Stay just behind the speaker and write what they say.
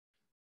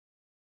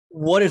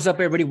What is up,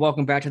 everybody?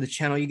 Welcome back to the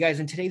channel. You guys,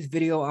 in today's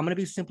video, I'm going to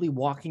be simply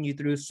walking you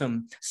through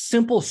some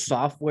simple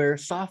software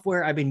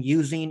I've been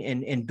using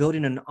and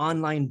building an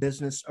online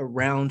business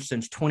around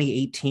since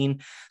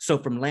 2018. So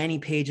from landing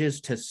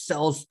pages to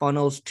sales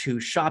funnels to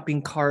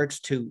shopping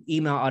carts to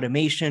email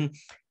automation,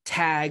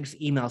 tags,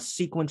 email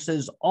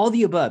sequences, all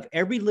the above,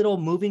 every little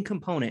moving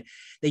component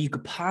that you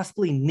could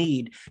possibly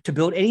need to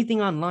build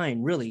anything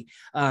online really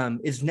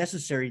is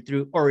necessary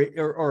through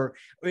or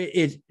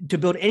is to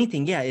build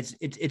anything. Yeah,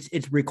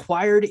 it's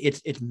required,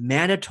 it's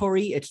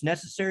mandatory, it's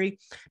necessary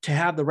to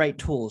have the right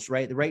tools,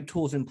 right? The right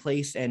tools in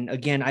place. And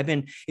again,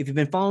 if you've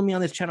been following me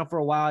on this channel for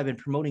a while, I've been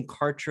promoting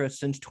Kartra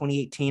since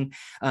 2018.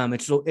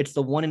 It's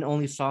the one and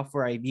only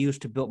software I've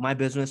used to build my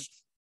business,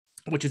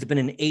 which has been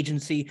an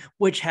agency,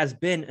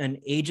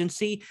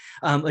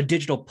 a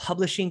digital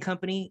publishing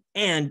company,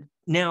 and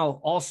now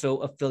also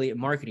affiliate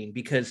marketing.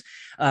 Because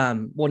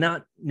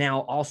not now,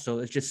 also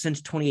it's just since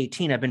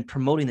 2018 I've been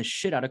promoting the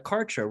shit out of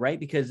Kartra, right?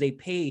 Because they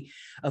pay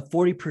a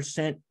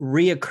 40%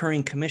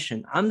 reoccurring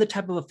commission. I'm the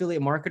type of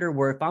affiliate marketer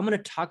where if I'm going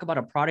to talk about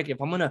a product,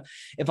 if I'm going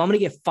to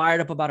get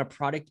fired up about a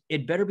product,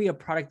 it better be a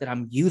product that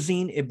I'm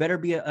using. It better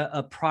be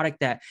a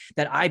product that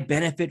I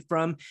benefit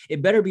from.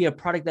 It better be a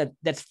product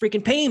that's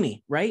freaking paying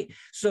me, right?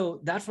 So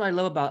that's what I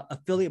love about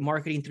affiliate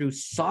marketing through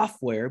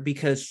software,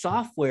 because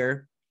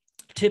software,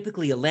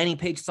 typically a landing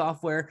page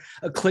software,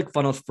 a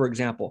ClickFunnels, for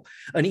example,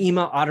 an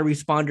email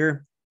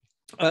autoresponder,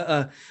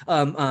 a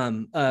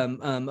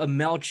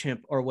MailChimp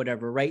or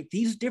whatever, right?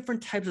 These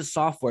different types of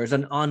softwares,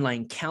 an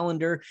online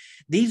calendar,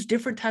 these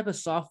different type of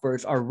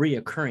softwares are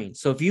reoccurring.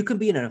 So if you can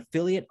be an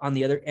affiliate on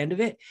the other end of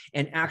it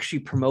and actually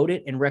promote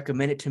it and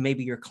recommend it to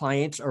maybe your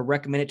clients or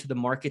recommend it to the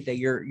market that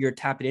you're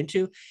tapping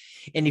into,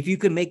 and if you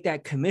can make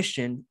that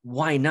commission,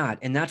 why not?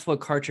 And that's what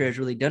Kartra has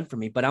really done for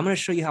me. But I'm going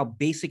to show you how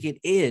basic it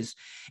is.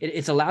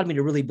 It's allowed me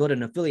to really build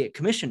an affiliate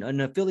commission, an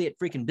affiliate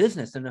freaking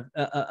business, and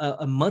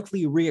a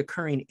monthly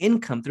reoccurring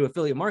income through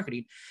affiliate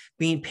marketing,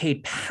 being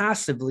paid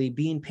passively,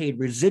 being paid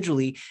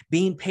residually,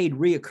 being paid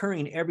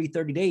reoccurring every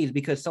 30 days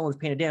because someone's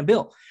paying a damn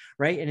bill,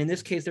 right? And in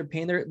this case, they're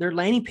paying their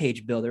landing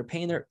page bill, they're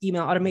paying their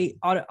email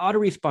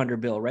autoresponder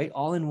bill, right?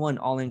 All in one,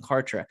 all in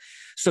Kartra.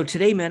 So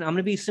today, man, I'm going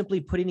to be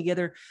simply putting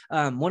together,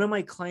 one of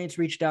my clients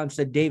reached out and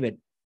said, David,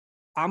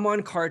 I'm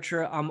on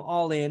Kartra, I'm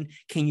all in.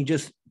 Can you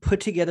just put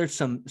together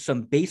some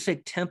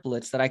basic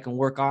templates that I can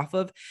work off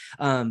of,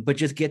 but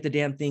just get the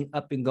damn thing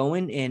up and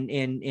going?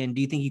 And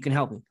do you think you can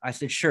help me? I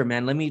said, sure,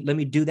 man. Let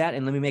me do that,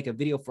 and let me make a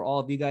video for all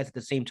of you guys at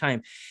the same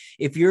time.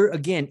 If you're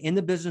again in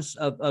the business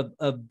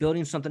of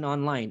building something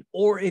online,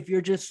 or if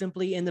you're just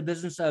simply in the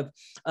business of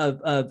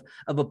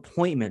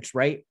appointments,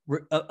 right?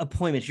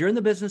 Appointments. You're in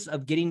the business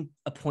of getting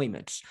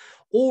appointments,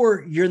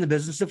 or you're in the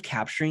business of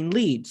capturing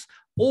leads,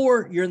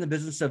 or you're in the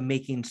business of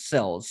making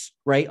sales,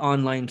 right?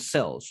 Online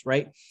sales,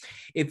 right?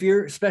 If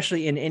you're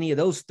especially in any of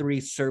those three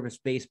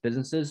service-based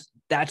businesses,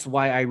 that's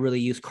why I really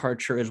use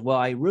Kartra as well.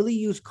 I really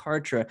use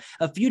Kartra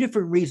a few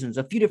different reasons,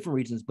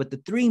 but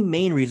the three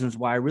main reasons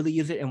why I really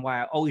use it and why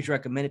I always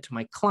recommend it to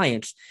my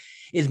clients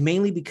is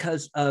mainly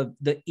because of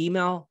the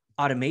email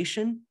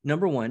automation.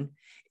 Number one,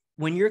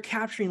 when you're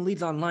capturing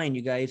leads online,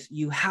 you guys,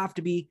 you have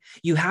to be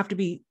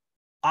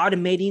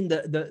automating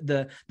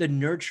the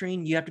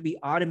nurturing. You have to be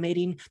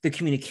automating the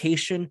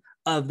communication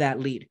of that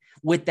lead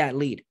with that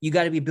lead. You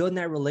got to be building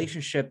that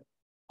relationship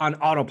on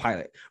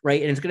autopilot,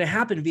 right? And it's going to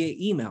happen via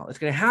email. It's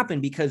going to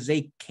happen because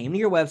they came to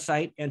your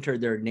website,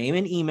 entered their name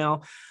and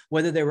email,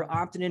 whether they were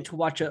opting in to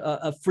watch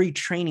a free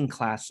training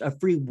class, a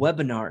free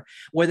webinar,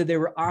 whether they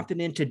were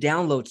opting in to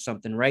download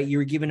something, right? You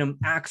were giving them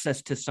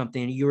access to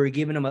something. You were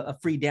giving them a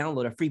free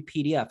download, a free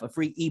PDF, a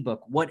free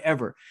ebook,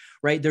 whatever,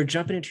 right? They're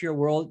jumping into your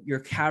world. You're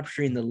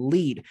capturing the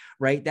lead,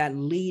 right? That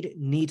lead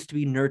needs to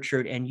be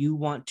nurtured, and you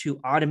want to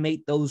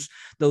automate those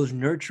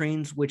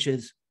nurturings, which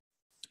is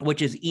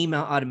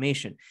email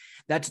automation.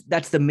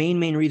 That's the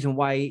main reason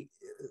why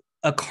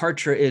a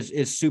Kartra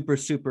is super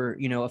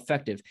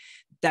effective.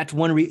 That's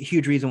one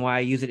huge reason why I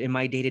use it in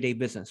my day-to-day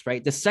business,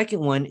 right? The second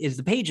one is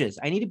the pages.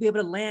 I need to be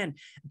able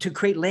to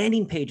create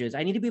landing pages.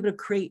 I need to be able to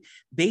create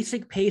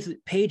basic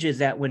pages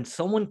that when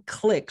someone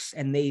clicks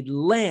and they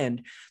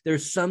land,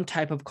 there's some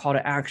type of call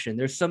to action.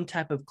 There's some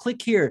type of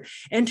click here,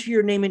 enter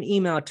your name and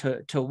email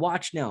to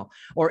watch now,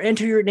 or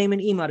enter your name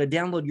and email to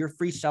download your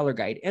free seller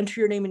guide. Enter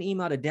your name and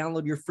email to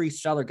download your free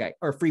seller guide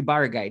or free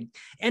buyer guide.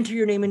 Enter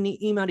your name and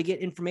email to get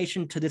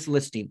information to this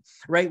listing,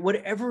 right?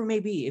 Whatever it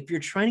may be. If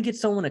you're trying to get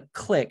someone to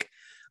click,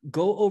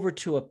 go over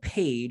to a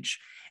page,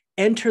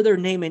 enter their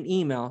name and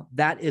email.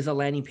 That is a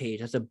landing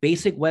page. That's a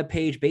basic web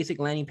page, basic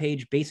landing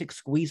page, basic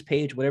squeeze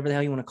page, whatever the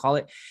hell you want to call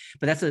it.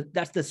 But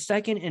that's the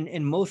second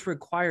and most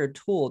required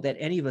tool that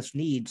any of us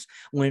needs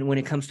when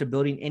it comes to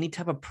building any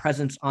type of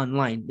presence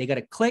online. They got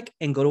to click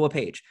and go to a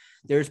page.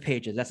 There's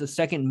pages. That's the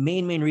second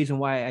main reason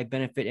why I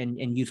benefit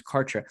and use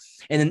Kartra.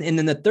 And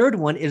then the third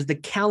one is the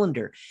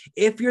calendar.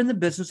 If you're in the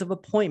business of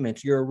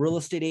appointments, you're a real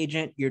estate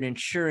agent, you're an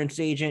insurance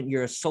agent,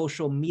 you're a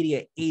social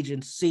media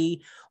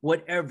agency,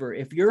 whatever.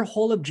 If your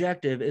whole objective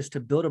objective is to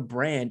build a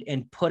brand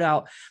and put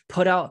out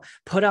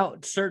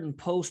certain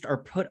posts or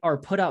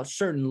put out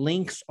certain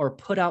links or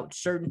put out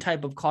certain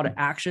type of call to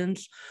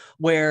actions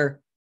where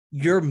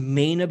your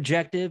main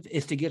objective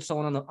is to get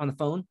someone on the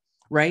phone,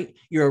 right?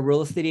 You're a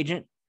real estate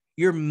agent.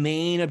 Your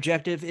main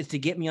objective is to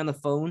get me on the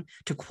phone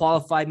to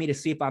qualify me to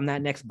see if I'm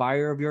that next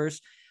buyer of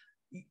yours.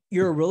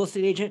 You're a real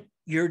estate agent.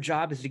 Your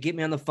job is to get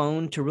me on the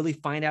phone to really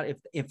find out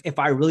if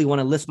I really want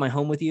to list my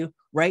home with you,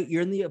 right?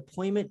 You're in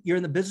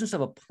the business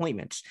of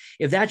appointments.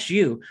 If that's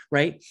you,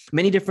 right?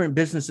 Many different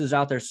businesses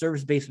out there,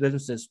 service-based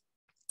businesses,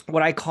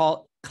 what I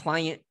call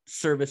client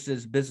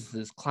services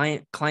businesses,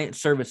 client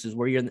services,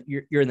 where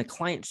you're in the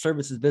client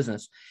services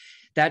business.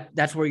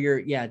 That's where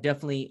you're,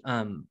 definitely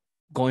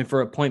going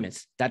for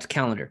appointments. That's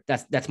calendar.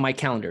 That's my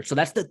calendar. So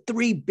that's the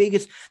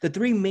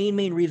three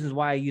main reasons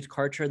why I use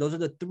Kartra. Those are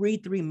the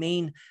three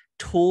main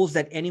tools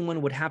that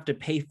anyone would have to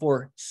pay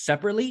for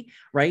separately,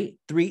 right?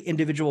 3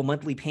 individual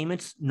monthly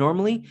payments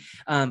normally.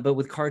 But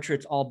with Kartra,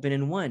 it's all been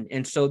in one.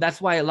 And so that's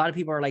why a lot of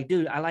people are like,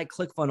 dude, I like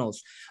ClickFunnels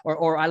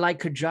or I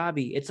like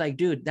Kajabi. It's like,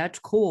 dude, that's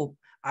cool.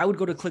 I would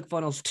go to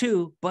ClickFunnels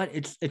too, but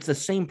it's the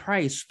same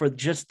price for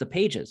just the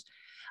pages.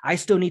 I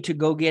still need to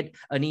go get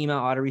an email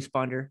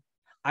autoresponder.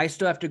 I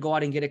still have to go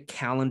out and get a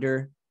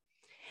calendar.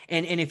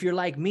 And if you're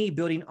like me,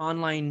 building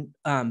online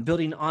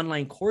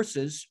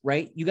courses,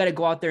 right? You got to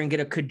go out there and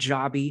get a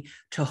Kajabi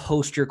to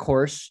host your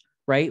course,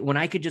 right? When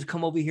I could just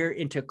come over here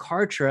into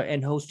Kartra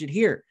and host it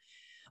here,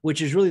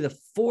 which is really the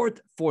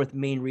fourth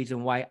main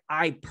reason why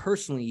I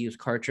personally use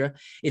Kartra,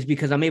 is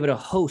because I'm able to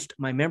host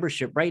my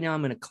membership. Right now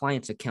I'm in a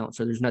client's account,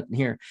 so there's nothing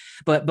here.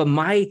 But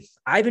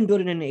I've been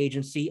building an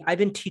agency. I've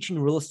been teaching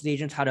real estate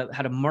agents how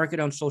to market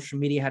on social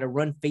media, how to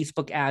run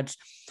Facebook ads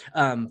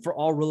for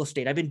all real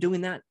estate. I've been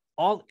doing that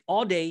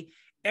all day,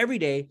 every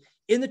day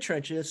in the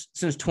trenches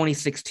since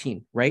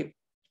 2016, right?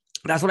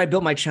 That's what I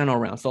built my channel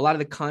around. So a lot of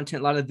the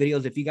content, a lot of the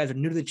videos, if you guys are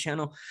new to the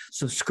channel,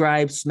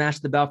 subscribe, smash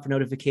the bell for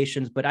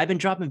notifications. But I've been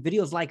dropping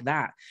videos like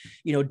that,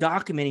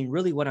 documenting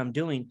really what I'm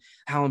doing,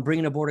 how I'm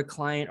bringing aboard a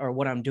client or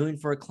what I'm doing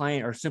for a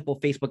client or simple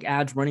Facebook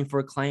ads running for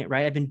a client,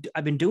 right?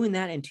 I've been doing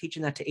that and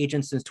teaching that to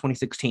agents since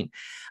 2016.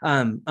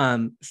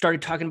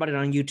 Started talking about it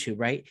on YouTube,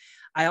 right?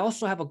 I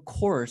also have a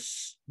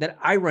course that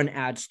I run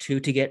ads to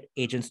get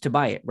agents to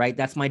buy it, right?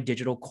 That's my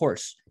digital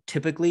course.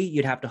 Typically,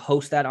 you'd have to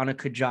host that on a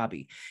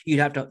Kajabi. You'd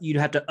have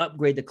to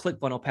upgrade the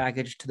ClickFunnels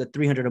package to the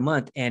 $300 a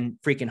month and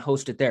freaking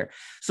host it there.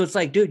 So it's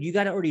like, dude, you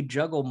got to already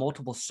juggle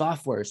multiple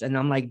softwares. And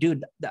I'm like,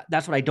 dude,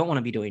 that's what I don't want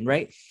to be doing,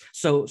 right?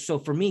 So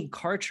for me,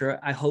 Kartra,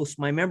 I host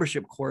my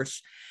membership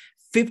course,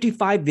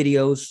 55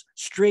 videos,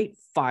 straight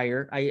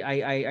fire.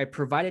 I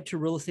provide it to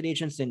real estate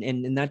agents,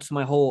 and that's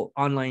my whole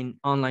online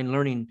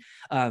learning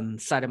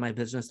side of my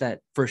business. That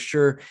for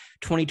sure,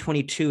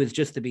 2022 is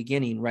just the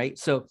beginning, right?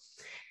 So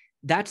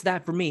that's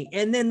that for me.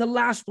 And then the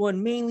last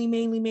one, mainly.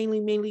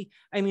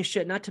 I mean,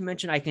 shit. Not to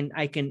mention, I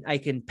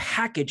can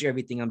package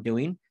everything I'm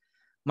doing.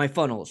 My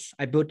funnels.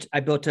 I built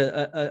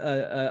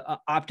a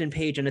opt-in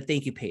page and a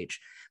thank you page.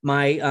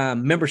 My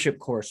membership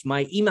course,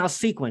 my email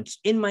sequence.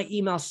 In my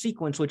email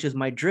sequence, which is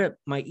my drip,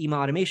 my email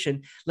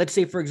automation. Let's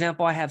say, for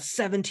example, I have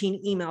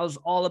 17 emails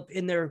all up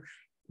in there,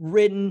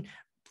 written.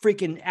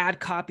 Freaking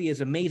ad copy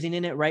is amazing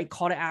in it, right?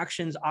 Call to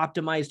actions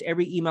optimized.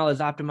 Every email is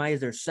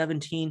optimized. There's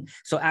 17.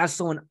 So as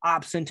someone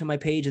opts into my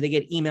page, they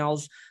get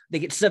emails. They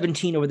get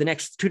 17 over the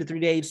next 2 to 3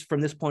 days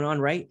from this point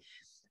on, right?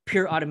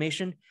 Pure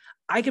automation.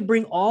 I could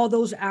bring all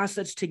those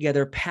assets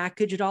together,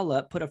 package it all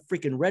up, put a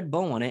freaking red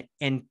bow on it,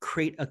 and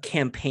create a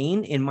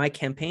campaign in my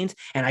campaigns,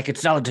 and I could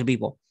sell it to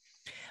people.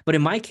 But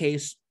in my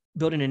case,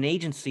 building an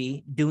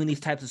agency, doing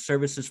these types of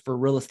services for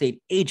real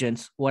estate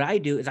agents, what I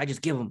do is I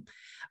just give them.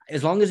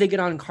 As long as they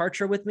get on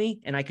Kartra with me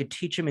and I could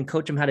teach them and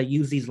coach them how to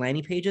use these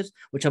landing pages,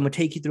 which I'm going to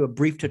take you through a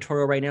brief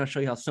tutorial right now and show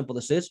you how simple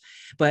this is.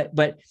 But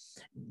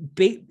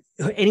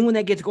anyone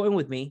that gets going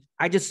with me,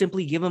 I just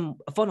simply give them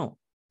a funnel.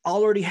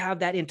 I'll already have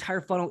that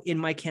entire funnel in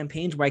my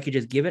campaigns where I could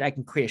just give it. I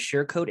can create a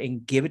share code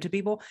and give it to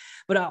people.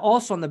 But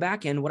also on the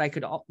back end, what I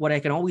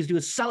can always do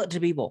is sell it to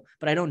people.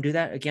 But I don't do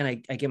that.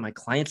 Again, I get my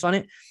clients on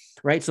it,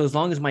 right? So as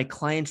long as my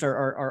clients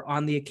are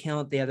on the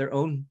account, they have their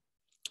own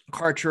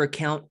Kartra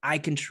account, I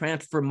can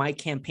transfer my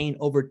campaign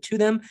over to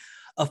them,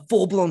 a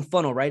full-blown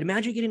funnel, right?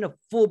 Imagine getting a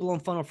full-blown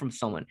funnel from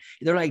someone.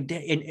 They're like,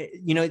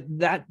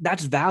 and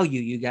that's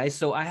value, you guys.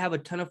 So I have a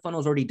ton of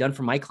funnels already done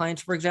for my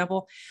clients, for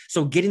example.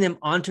 So getting them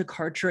onto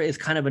Kartra is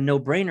kind of a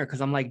no-brainer,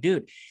 because I'm like,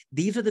 dude,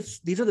 these are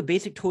the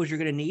basic tools you're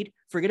going to need.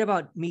 Forget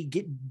about me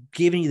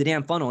giving you the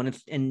damn funnel,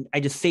 and I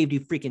just saved you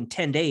freaking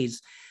 10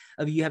 days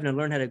of you having to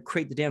learn how to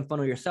create the damn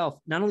funnel yourself.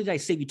 Not only did I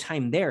save you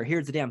time there,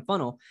 here's the damn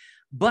funnel.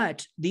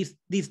 But these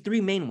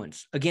 3 main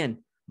ones, again,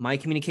 my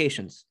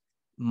communications,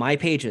 my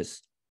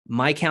pages,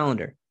 my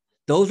calendar,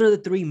 those are the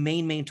 3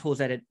 main tools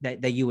that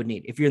you would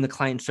need if you're in the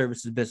client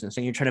services business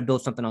and you're trying to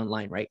build something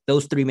online, right?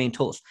 Those 3 main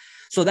tools.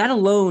 So that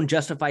alone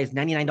justifies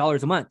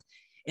 $99 a month.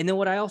 And then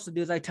what I also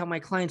do is I tell my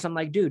clients, I'm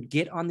like, dude,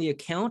 get on the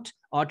account.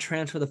 I'll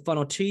transfer the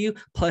funnel to you.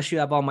 Plus you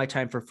have all my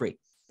time for free.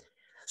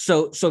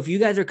 So if you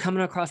guys are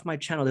coming across my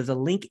channel, there's a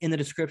link in the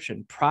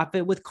description,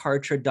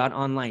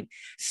 profitwithkartra.online.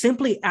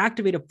 Simply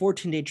activate a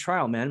 14-day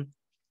trial, man.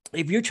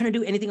 If you're trying to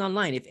do anything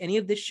online, if any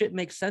of this shit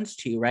makes sense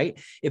to you, right?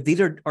 If these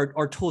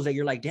are tools that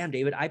you're like, damn,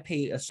 David, I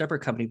pay a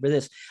separate company for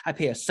this. I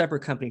pay a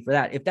separate company for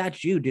that. If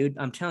that's you, dude,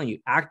 I'm telling you,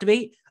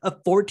 activate a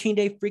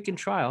 14-day freaking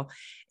trial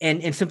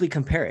and simply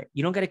compare it.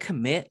 You don't got to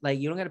commit. Like,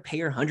 you don't got to pay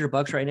your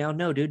 $100 right now.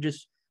 No, dude,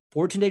 just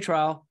 14-day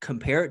trial,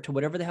 compare it to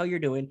whatever the hell you're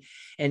doing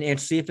and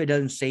see if it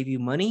doesn't save you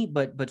money,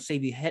 but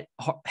save you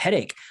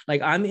headache.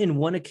 Like, I'm in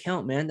one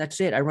account, man.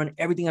 That's it. I run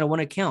everything out of one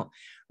account,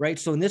 right?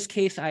 So in this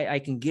case, I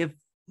can give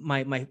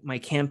my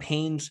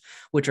campaigns,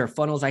 which are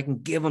funnels, I can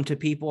give them to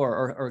people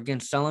or again,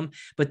 sell them.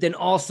 But then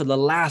also the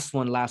last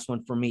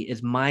one for me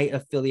is my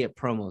affiliate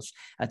promos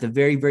at the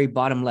very, very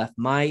bottom left,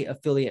 my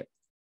affiliate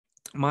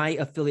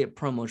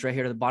promos right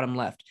here to the bottom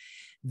left.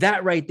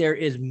 That right there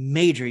is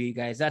major, you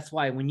guys. That's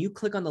why when you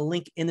click on the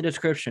link in the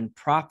description,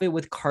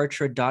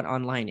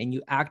 profitwithkartra.online, and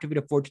you activate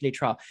a 14-day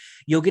trial,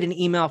 you'll get an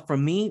email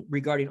from me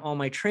regarding all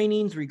my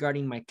trainings,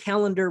 regarding my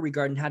calendar,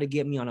 regarding how to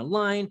get me on a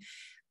line.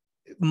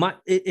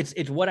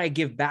 It's what I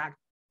give back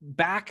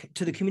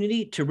to the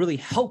community to really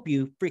help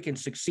you freaking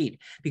succeed.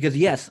 Because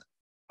yes,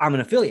 I'm an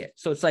affiliate.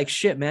 So it's like,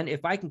 shit, man,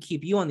 if I can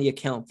keep you on the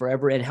account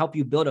forever and help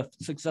you build a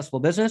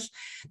successful business,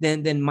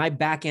 then my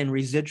back end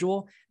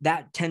residual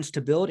that tends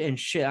to build. And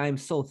shit, I'm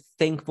so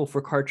thankful for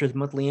Kartra's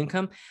monthly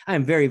income.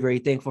 I'm very, very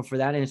thankful for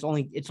that. And it's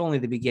only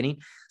the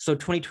beginning. So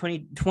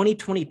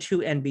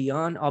 2022 and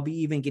beyond, I'll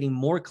be even getting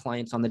more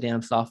clients on the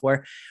damn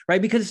software,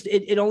 right? Because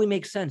it only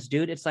makes sense,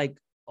 dude. It's like,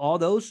 all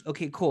those,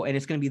 okay, cool. And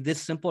it's going to be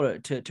this simple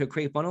to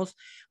create funnels,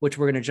 which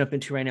we're going to jump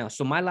into right now.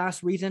 So my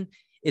last reason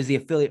is the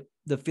affiliate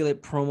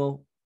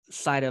promo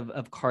side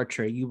of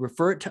Kartra. You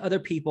refer it to other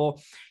people,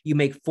 you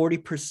make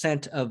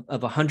 40% of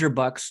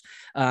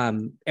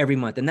 $100 every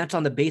month. And that's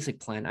on the basic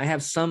plan. I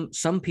have some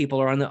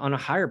people are on a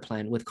higher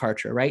plan with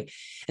Kartra, right?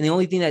 And the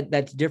only thing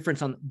that's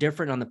different on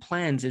the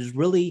plans is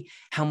really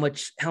how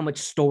much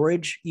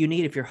storage you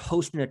need. If you're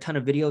hosting a ton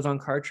of videos on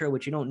Kartra,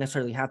 which you don't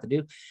necessarily have to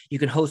do, you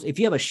can host, if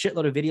you have a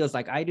shitload of videos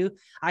like I do,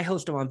 I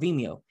host them on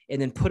Vimeo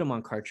and then put them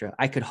on Kartra.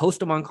 I could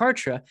host them on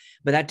Kartra,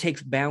 but that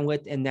takes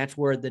bandwidth, and that's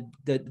where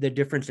the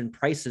difference in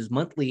prices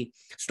monthly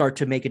start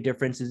to make a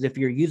difference, is if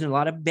you're using a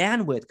lot of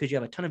bandwidth because you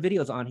have a ton of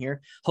videos on here,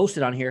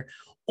 hosted on here,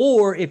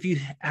 or if you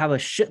have a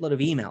shitload of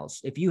emails.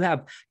 If you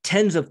have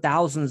tens of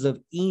thousands of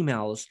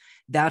emails,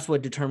 that's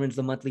what determines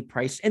the monthly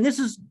price. And this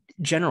is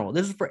general.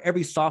 This is for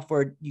every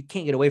software. You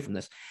can't get away from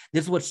this.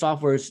 This is what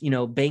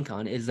softwares, bank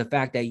on, is the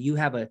fact that you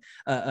have a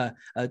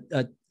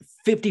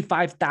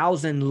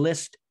 55,000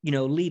 list,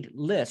 lead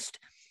list.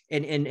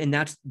 And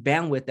that's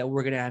bandwidth that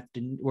we're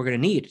gonna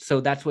need.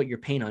 So that's what you're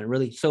paying on,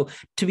 really. So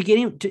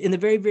in the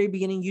very, very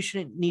beginning, you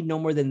shouldn't need no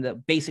more than the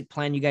basic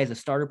plan, you guys, a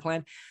starter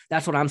plan.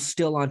 That's what I'm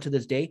still on to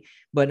this day.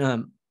 But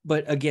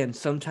again,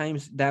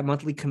 sometimes that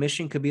monthly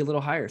commission could be a little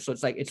higher. So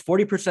it's like, it's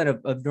 40%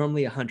 of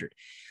normally 100.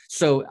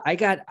 So I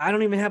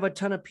don't even have a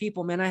ton of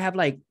people, man. I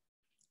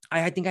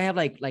think I have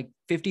like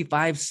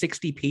 55,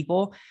 60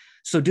 people.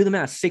 So do the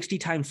math, 60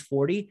 times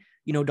 40,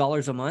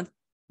 dollars a month.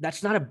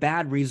 That's not a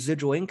bad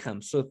residual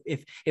income. So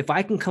if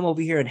I can come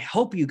over here and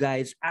help you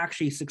guys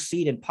actually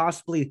succeed and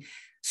possibly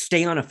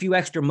stay on a few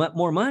extra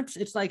more months,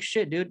 it's like,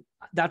 shit, dude,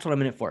 that's what I'm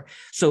in it for.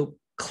 So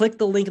click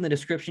the link in the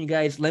description, you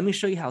guys. Let me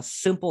show you how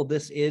simple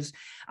this is.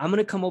 I'm going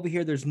to come over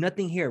here. There's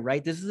nothing here,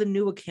 right? This is a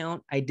new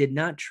account. I did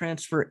not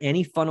transfer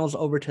any funnels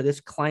over to this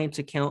client's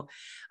account.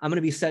 I'm going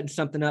to be setting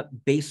something up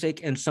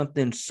basic and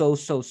something so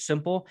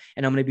simple.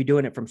 And I'm going to be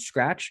doing it from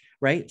scratch,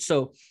 right?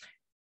 So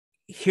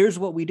here's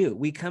what we do.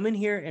 We come in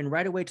here and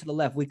right away to the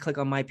left, we click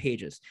on my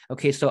pages.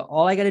 Okay. So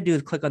all I got to do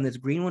is click on this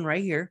green one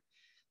right here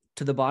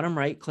to the bottom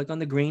right, click on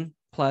the green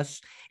plus,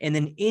 and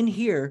then in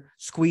here,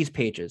 squeeze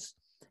pages,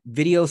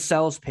 video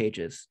sales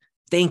pages,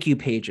 thank you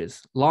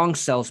pages, long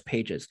sales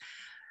pages,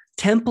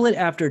 template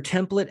after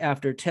template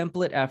after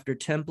template after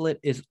template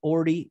is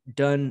already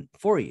done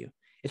for you.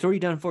 It's already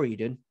done for you,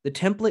 dude. The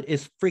template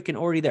is freaking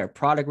already there.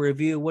 Product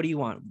review. What do you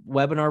want?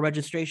 Webinar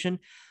registration.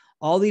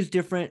 All these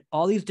different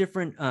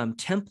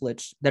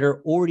templates that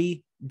are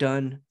already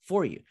done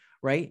for you,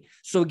 right?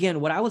 So again,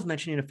 what I was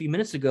mentioning a few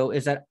minutes ago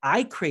is that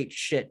I create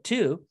shit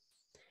too.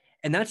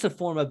 And that's a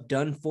form of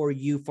done for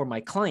you for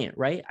my client,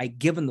 right? I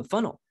give them the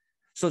funnel.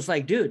 So it's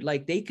like, dude,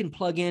 like they can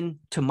plug in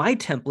to my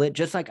template,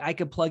 just like I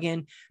could plug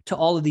in to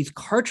all of these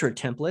Kartra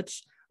templates,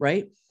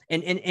 right?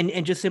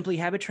 And just simply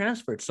have it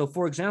transferred. So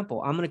for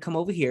example, I'm going to come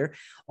over here.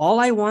 All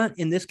I want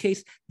in this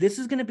case, this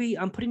is going to be,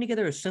 I'm putting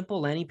together a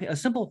simple landing page, a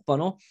simple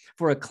funnel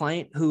for a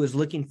client who is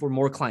looking for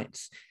more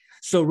clients.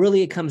 So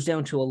really it comes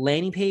down to a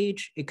landing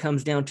page. It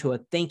comes down to a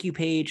thank you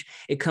page.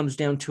 It comes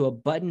down to a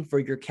button for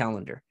your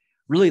calendar.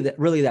 Really,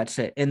 that's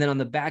it. And then on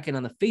the back end,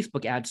 on the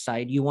Facebook ad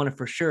side, you want to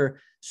for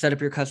sure set up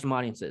your custom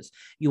audiences.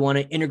 You want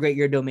to integrate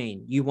your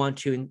domain. You want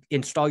to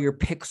install your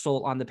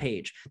pixel on the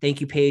page.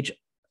 Thank you page,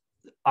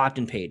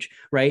 opt-in page,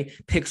 right?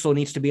 Pixel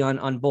needs to be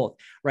on both,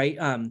 right?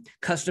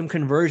 Custom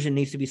conversion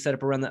needs to be set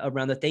up around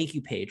the thank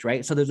you page,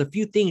 right? So there's a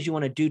few things you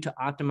want to do to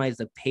optimize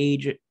the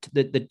page,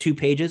 the two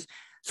pages.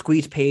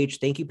 squeeze page,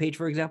 thank you page,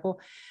 for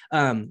example.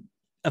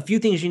 A few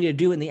things you need to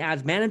do in the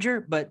ads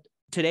manager, but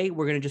today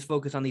we're going to just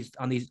focus on these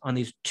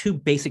two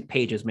basic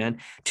pages, man.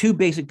 Two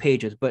basic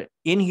pages. But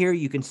in here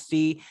you can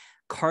see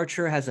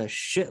Kartra has a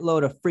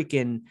shitload of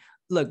freaking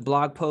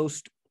blog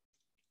post.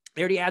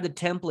 They already add the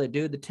template,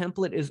 dude. The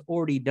template is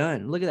already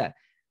done. Look at that.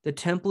 The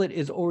template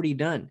is already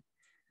done.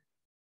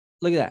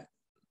 Look at that.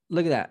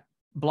 Look at that.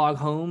 Blog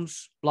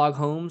homes,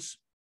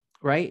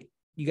 right?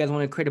 You guys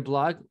want to create a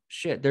blog?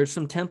 Shit, there's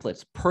some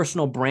templates.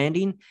 Personal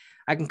branding.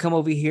 I can come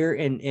over here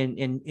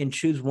and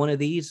choose one of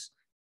these.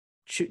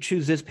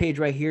 Choose this page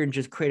right here and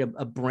just create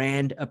a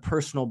brand, a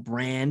personal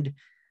brand,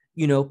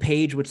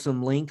 page with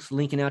some links,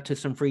 linking out to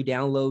some free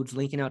downloads,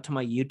 linking out to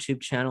my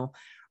YouTube channel,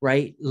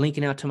 right?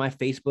 Linking out to my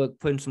Facebook,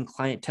 putting some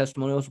client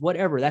testimonials,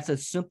 whatever. That's a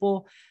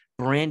simple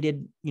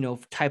branded,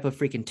 type of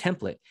freaking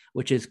template,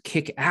 which is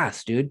kick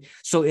ass, dude.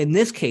 So in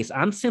this case,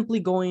 I'm simply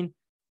going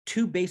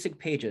two basic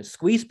pages,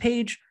 squeeze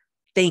page,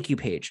 thank you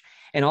page.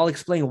 And I'll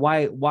explain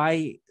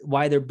why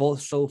they're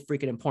both so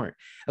freaking important.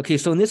 Okay.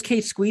 So in this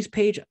case, squeeze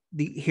page,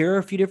 here are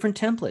a few different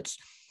templates.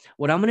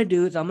 What I'm going to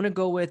do is I'm going to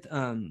go with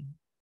a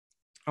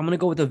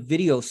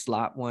video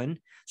slot one.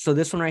 So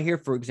this one right here,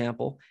 for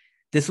example,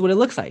 this is what it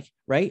looks like,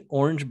 right?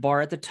 Orange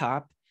bar at the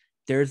top.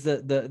 There's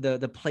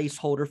the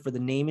placeholder for the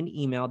name and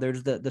email.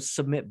 There's the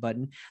submit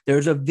button.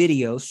 There's a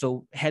video.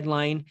 So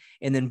headline,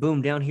 and then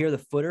boom, down here, the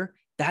footer.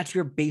 That's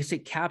your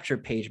basic capture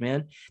page,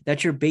 man.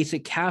 That's your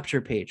basic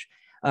capture page.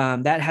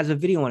 That has a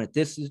video on it.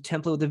 This is a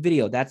template with a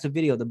video. That's a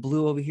video. The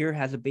blue over here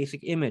has a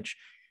basic image,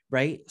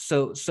 right?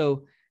 So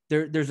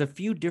there's a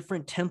few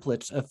different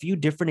templates, a few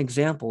different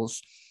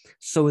examples.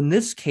 So in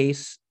this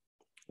case,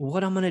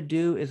 what I'm going to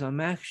do is I'm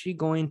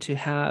going to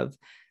have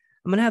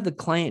the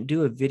client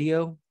do a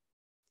video.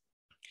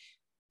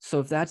 So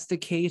if that's the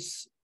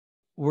case,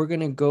 we're going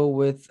to go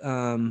with,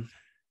 we're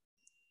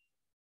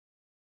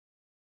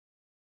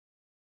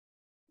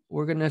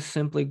going to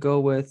simply go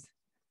with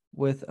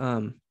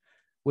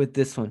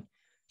this one.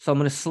 So I'm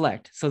going to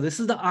select. So this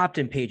is the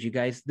opt-in page, you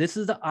guys. This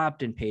is the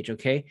opt-in page.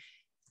 Okay.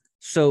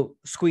 So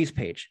squeeze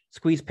page.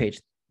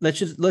 Let's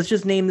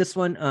just name this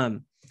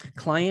one,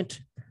 client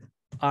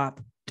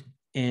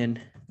opt-in.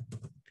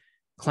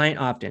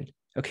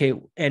 Okay.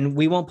 And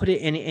we won't put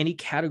it in any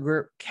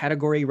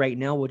category right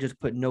now. We'll just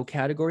put no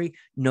category,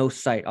 no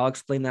site. I'll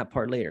explain that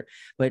part later,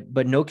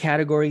 but no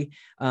category,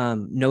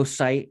 no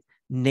site.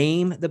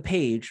 Name the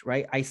page,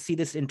 right? I see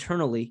this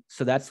internally.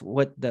 So that's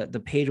what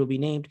the page will be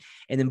named.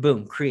 And then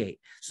boom,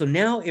 create. So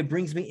now it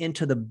brings me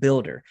into the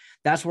builder.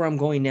 That's where I'm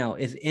going now,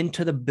 is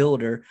into the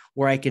builder,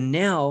 where I can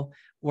now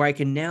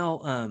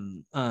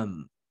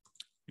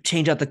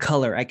change out the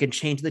color. I can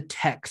change the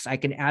text. I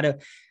can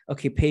add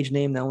page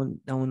name. That one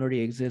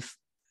already exists.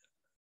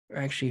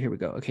 Actually, here we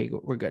go. Okay,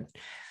 we're good.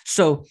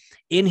 So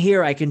in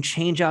here, I can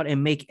change out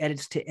and make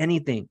edits to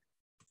anything.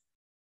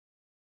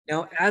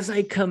 Now, as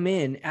I come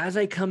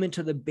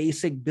into the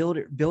basic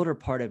builder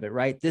part of it,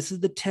 right? This is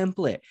the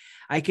template.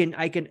 I can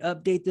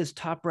update this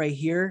top right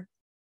here,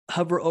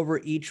 hover over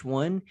each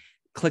one,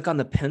 click on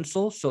the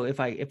pencil. So if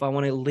I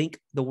want to link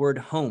the word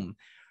home,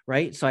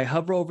 right? So I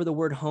hover over the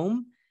word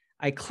home.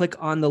 I click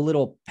on the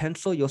little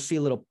pencil. You'll see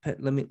a little,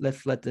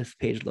 let's let this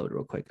page load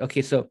real quick.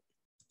 Okay. So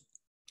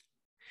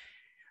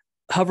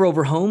hover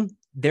over home.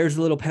 There's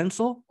a little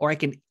pencil, or I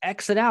can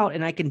exit out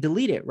and I can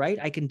delete it, right?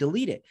 I can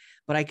delete it,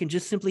 but I can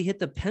just simply hit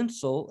the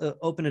pencil,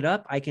 open it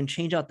up. I can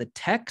change out the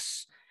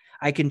text.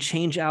 I can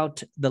change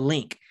out the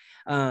link.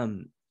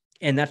 And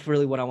that's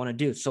really what I want to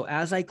do. So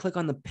as I click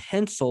on the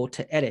pencil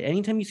to edit,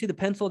 anytime you see the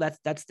pencil,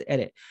 that's the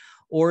edit.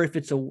 Or if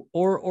it's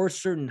or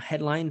certain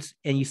headlines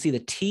and you see the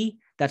T,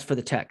 that's for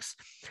the text.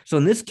 So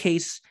in this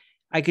case,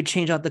 I could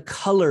change out the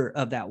color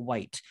of that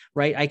white,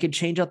 right? I could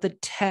change out the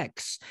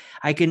text.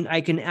 I can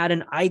add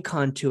an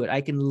icon to it.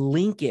 I can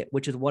link it,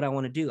 which is what I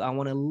want to do. I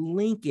want to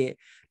link it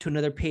to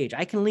another page.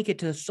 I can link it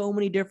to so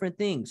many different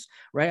things,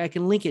 right? I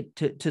can link it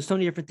to so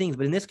many different things,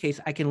 but in this case,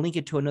 I can link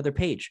it to another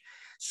page.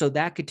 So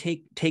that could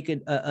take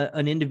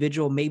an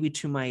individual maybe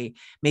to my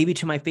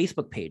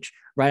Facebook page,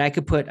 right? I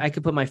could put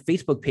my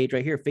Facebook page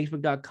right here,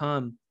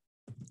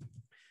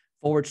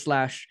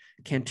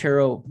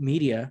 facebook.com/Cantero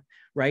Media.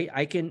 Right.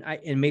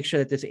 And make sure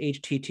that this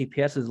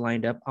HTTPS is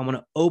lined up. I'm going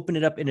to open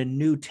it up in a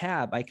new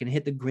tab. I can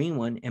hit the green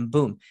one and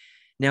boom.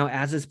 Now,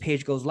 as this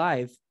page goes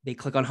live, they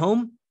click on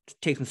home,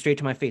 takes them straight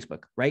to my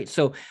Facebook. Right.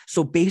 So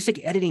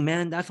basic editing,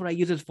 man, that's what I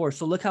use this for.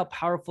 So look how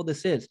powerful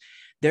this is.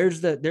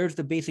 There's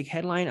the basic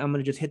headline. I'm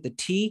going to just hit the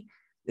T,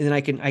 and then I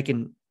can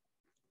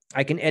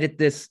edit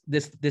this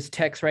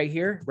text right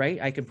here.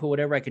 Right. I can put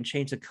whatever. I can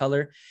change the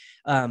color.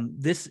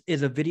 This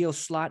is a video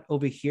slot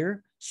over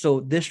here.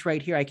 So this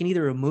right here, I can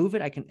either remove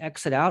it, I can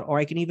exit out, or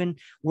I can even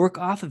work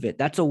off of it.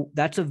 That's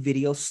a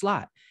video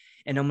slot.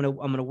 And I'm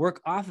going to work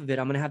off of it.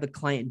 I'm going to have the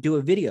client do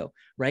a video,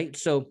 right?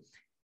 So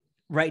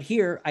right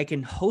here, I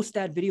can host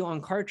that video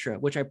on Kartra,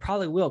 which I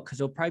probably will,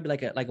 because it'll probably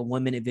be like a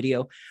 1 minute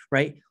video,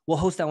 right? We'll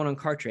host that one on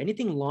Kartra.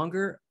 Anything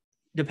longer,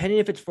 depending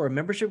if it's for a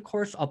membership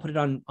course, I'll put it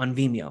on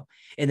Vimeo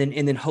and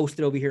then host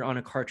it over here on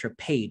a Kartra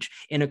page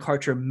in a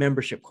Kartra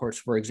membership course,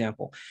 for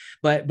example.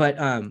 But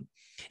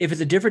if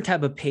it's a different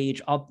type of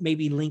page, I'll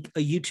maybe link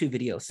a YouTube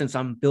video since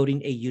I'm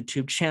building a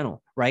YouTube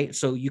channel, right?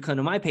 So you come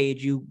to my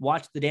page, you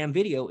watch the damn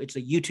video. It's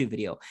a YouTube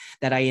video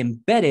that I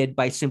embedded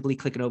by simply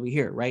clicking over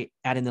here, right?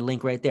 Adding the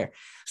link right there.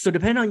 So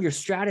depending on your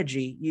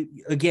strategy,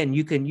 you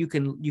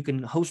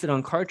can host it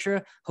on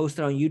Kartra, host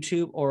it on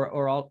YouTube,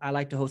 or I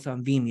like to host it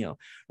on Vimeo,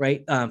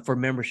 right? For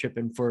membership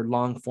and for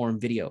long form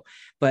video.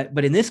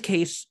 But in this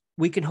case,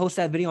 we can host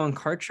that video on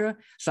Kartra.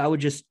 So I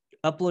would just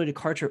upload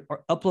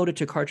it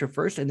to Kartra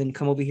first, and then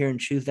come over here and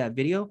choose that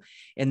video.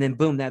 And then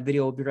boom, that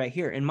video will be right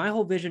here. And my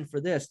whole vision for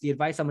this, the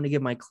advice I'm going to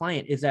give my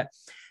client is that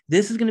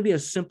this is going to be a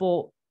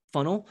simple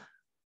funnel,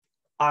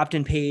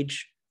 opt-in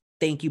page,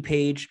 thank you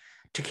page,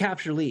 to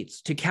capture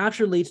leads, to get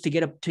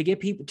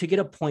people, to get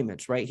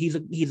appointments, right? He's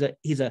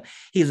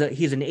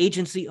an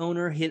agency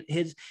owner.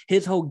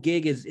 His whole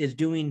gig is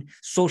doing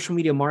social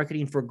media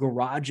marketing for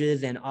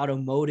garages and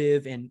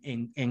automotive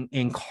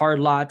and car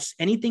lots,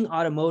 anything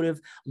automotive,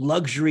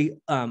 luxury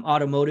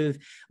automotive.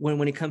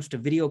 When it comes to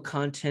video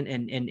content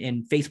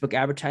and Facebook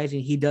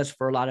advertising, he does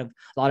for a lot of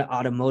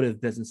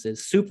automotive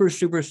businesses, super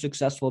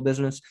successful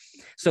business.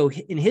 So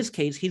in his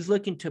case, he's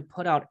looking to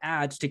put out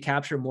ads to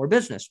capture more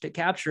business, to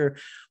capture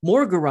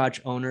more garage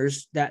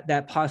owners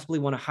that possibly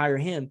want to hire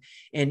him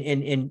and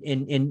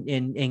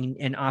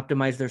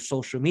optimize their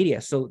social media.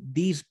 So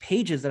these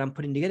pages that I'm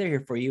putting together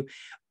here for you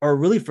are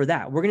really for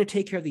that. We're going to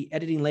take care of the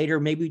editing later.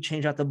 Maybe we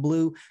change out the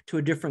blue to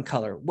a different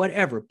color,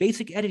 whatever,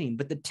 basic editing,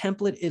 but the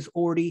template is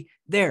already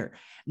there.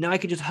 Now I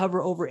could just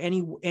hover over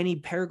any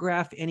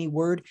paragraph, any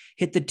word,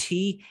 hit the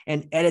T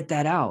and edit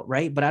that out,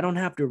 right? But I don't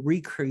have to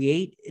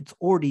recreate. It's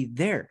already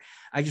there.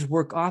 I just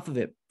work off of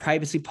it.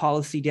 Privacy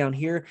policy down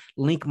here,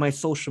 link my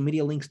social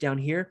media links down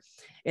here.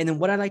 And then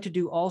what I like to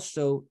do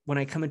also when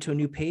I come into a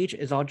new page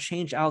is I'll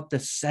change out the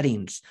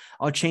settings.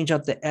 I'll change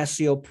out the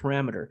SEO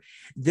parameter.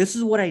 This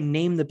is what I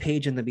named the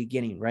page in the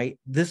beginning, right?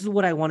 This is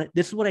what I wanted.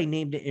 This is what I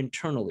named it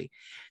internally.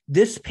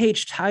 This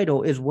page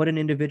title is what an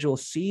individual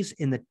sees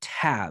in the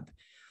tab.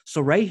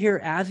 So right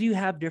here, as you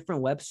have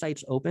different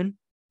websites open,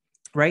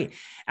 right?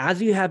 As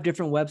you have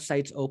different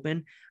websites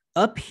open,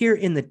 up here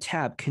in the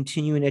tab,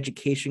 continuing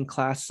education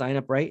class sign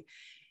up, right?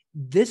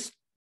 This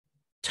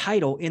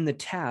title in the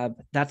tab,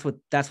 that's what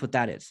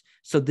that is.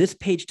 So this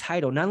page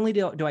title, not only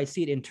do I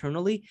see it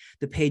internally,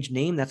 the page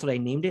name, that's what I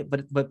named it,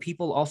 but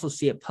people also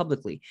see it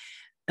publicly,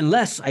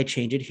 unless I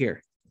change it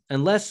here,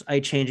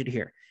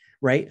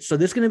 right? So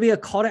this is going to be a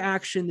call to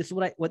action. This is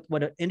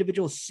what an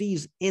individual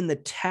sees in the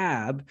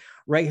tab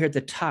right here at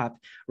the top,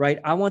 right?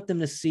 I want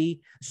them to see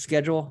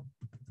schedule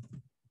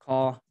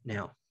call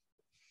now.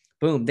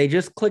 Boom. They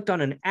just clicked on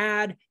an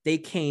ad. They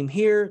came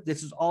here.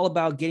 This is all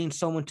about getting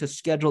someone to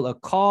schedule a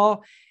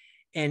call.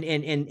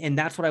 And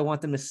that's what I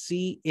want them to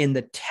see in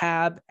the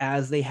tab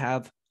as they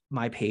have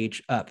my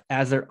page up,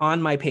 as they're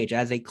on my page,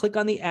 as they click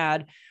on the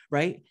ad,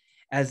 right?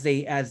 As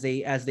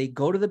they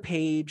go to the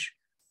page,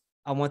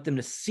 I want them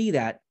to see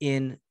that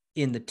in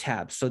the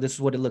tab. So this is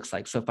what it looks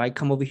like. So if I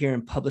come over here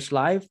and publish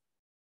live,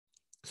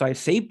 so I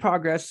save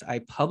progress, I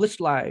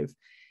publish live,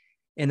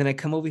 and then I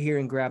come over here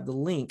and grab the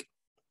link.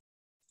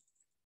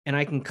 And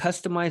I can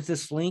customize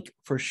this link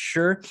for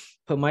sure.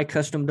 Put my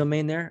custom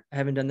domain there. I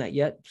haven't done that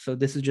yet. So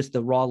this is just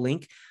the raw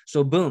link.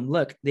 So boom,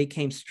 look, they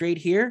came straight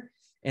here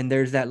and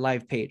there's that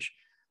live page.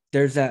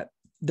 There's that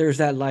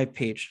live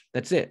page.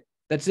 That's it.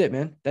 That's it,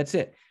 man. That's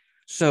it.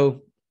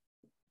 So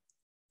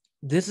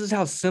this is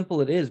how simple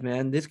it is,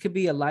 man. This could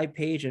be a live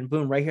page and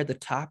boom, right here at the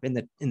top in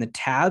the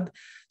tab,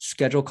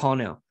 schedule call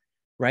now.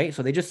 Right?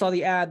 So they just saw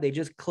the ad, they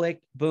just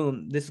clicked,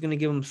 boom. This is going to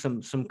give them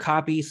some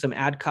copy, some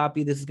ad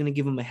copy. This is going to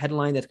give them a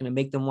headline that's going to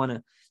make them want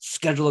to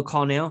schedule a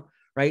call now,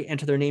 right?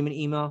 Enter their name and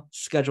email,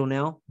 schedule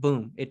now,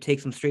 boom. It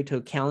takes them straight to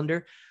a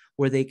calendar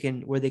where they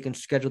can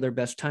schedule their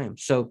best time.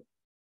 So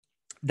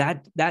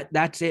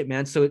that's it,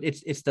 man. So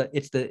it's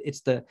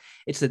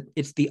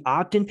the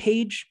opt-in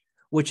page,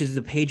 which is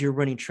the page you're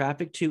running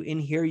traffic to. In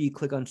here, you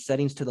click on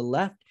settings to the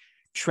left,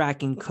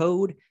 tracking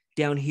code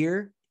down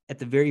here at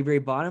the very, very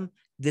bottom.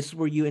 This is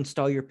where you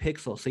install your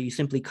pixel. So you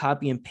simply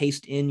copy and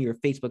paste in your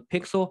Facebook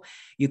pixel.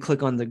 You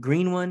click on the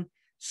green one,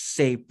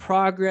 save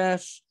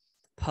progress,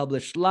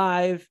 publish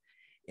live,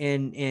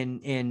 and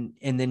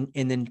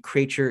then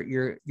create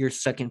your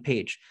second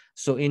page.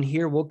 So in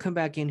here, we'll come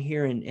back in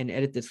here and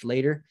edit this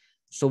later.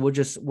 So we'll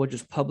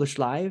just publish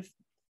live,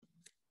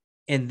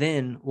 and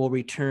then we'll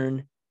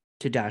return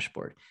to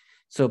dashboard.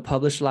 So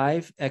publish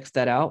live, X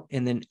that out,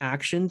 and then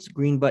actions,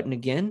 green button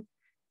again,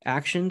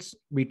 actions,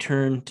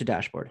 return to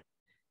dashboard.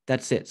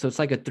 That's it. So it's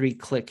like a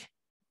 3-click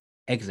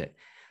exit.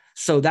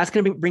 So that's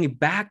going to bring you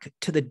back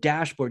to the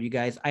dashboard, you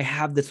guys. I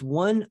have this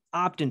one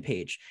opt-in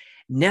page.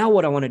 Now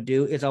what I want to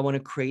do is I want to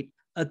create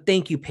a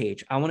thank you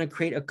page. I want to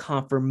create a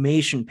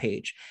confirmation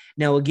page.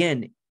 Now,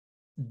 again,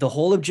 the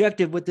whole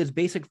objective with this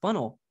basic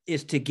funnel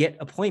is to get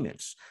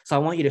appointments. So I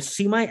want you to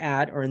see my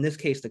ad, or in this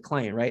case, the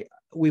client, right?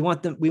 We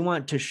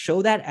want to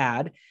show that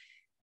ad.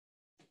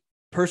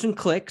 Person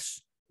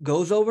clicks,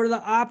 goes over to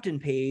the opt-in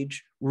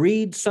page,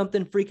 reads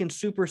something freaking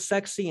super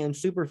sexy and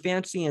super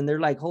fancy, and they're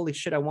like, holy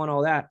shit, I want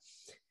all that.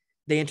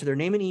 They enter their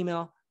name and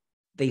email.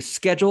 They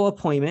schedule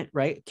appointment,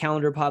 right?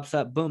 Calendar pops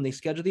up, boom, they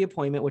schedule the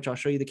appointment, which I'll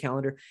show you the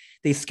calendar.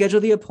 They schedule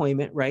the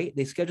appointment, right?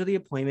 They schedule the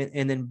appointment,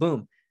 and then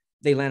boom,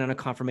 they land on a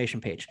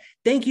confirmation page.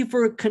 Thank you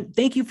for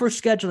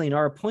scheduling.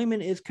 Our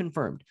appointment is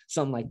confirmed.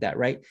 Something like that,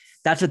 right?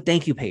 That's a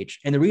thank you page.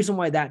 And the reason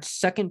why that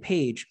second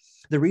page,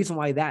 the reason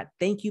why that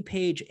thank you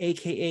page,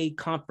 AKA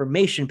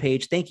confirmation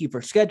page, thank you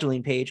for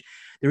scheduling page,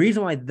 the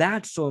reason why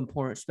that's so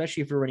important,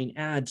 especially if you're running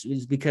ads,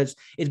 is because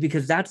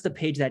that's the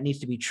page that needs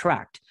to be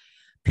tracked.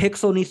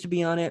 Pixel needs to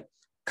be on it.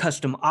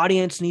 Custom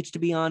audience needs to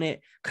be on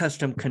it.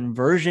 Custom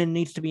conversion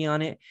needs to be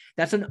on it.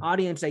 That's an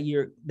audience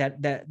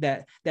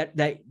that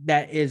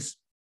is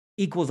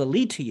equals a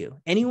lead to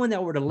you. Anyone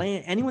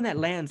that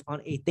lands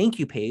on a thank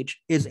you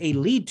page is a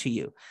lead to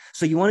you.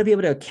 So you want to be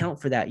able to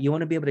account for that. You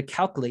want to be able to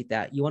calculate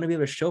that. You want to be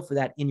able to show for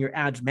that in your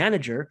ads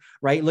manager,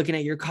 right? Looking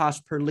at your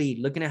cost per lead,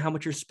 looking at how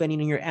much you're spending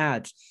in your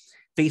ads,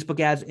 Facebook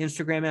ads,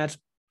 Instagram ads.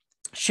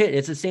 Shit,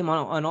 it's the same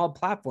on all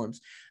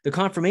platforms. The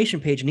confirmation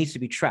page needs to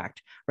be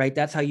tracked, right?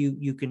 That's how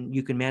you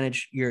can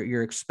manage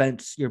your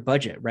expense, your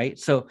budget, right?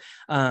 So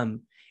and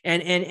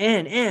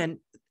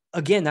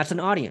again, that's an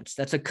audience.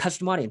 That's a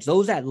custom audience.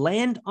 Those that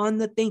land on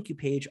the thank you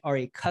page are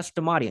a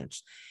custom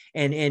audience.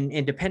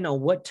 And depending on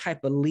what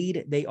type of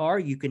lead they are,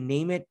 you can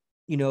name it,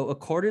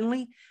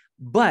 accordingly.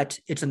 But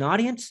it's an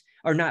audience,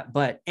 or not,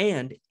 but,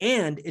 and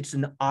it's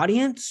an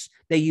audience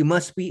that you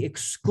must be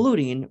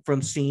excluding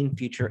from seeing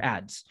future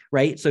ads,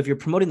 right? So if you're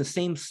promoting the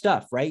same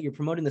stuff, right? You're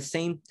promoting the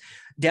same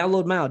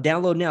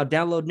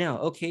download now.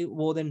 Okay,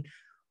 well then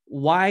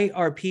why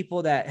are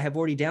people that have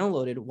already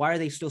downloaded, why are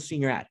they still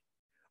seeing your ad?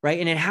 Right.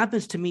 And it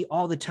happens to me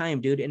all the time,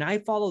 dude. And I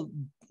follow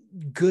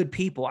good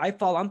people.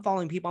 I'm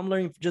following people. I'm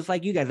learning just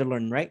like you guys are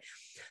learning, right?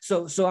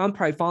 So I'm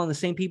probably following the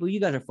same people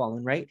you guys are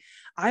following, right?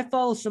 I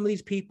follow some of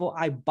these people.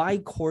 I buy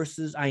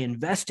courses. I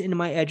invest into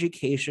my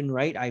education,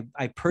 right?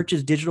 I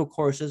purchase digital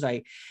courses.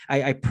 I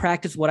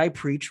practice what I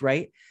preach,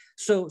 right?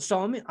 So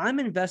I'm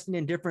investing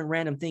in different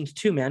random things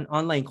too, man,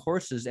 online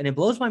courses. And it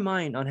blows my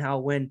mind on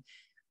how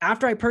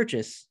after I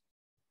purchase,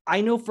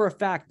 I know for a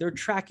fact they're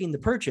tracking the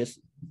purchase.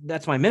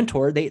 That's my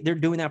mentor. They're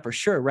doing that for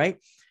sure, right?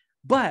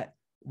 But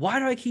why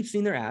do I keep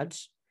seeing their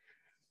ads?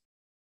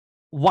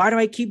 Why do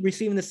I keep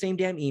receiving the same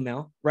damn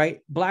email, right?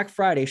 Black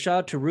Friday, shout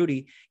out to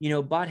Rudy,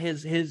 bought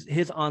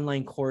his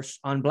online course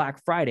on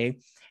Black Friday.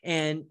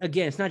 And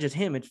again, it's not just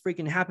him. It's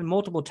freaking happened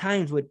multiple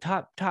times with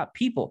top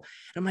people.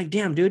 And I'm like,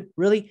 damn, dude,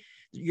 really?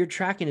 Your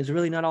tracking is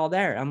really not all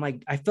there. I'm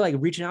like, I feel like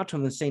reaching out to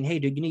him and saying, hey,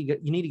 dude, you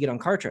need to get on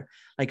Kartra.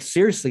 Like,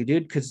 seriously,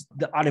 dude, because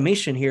the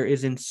automation here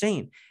is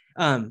insane.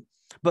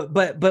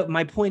 But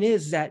my point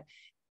is that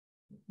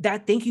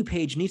thank you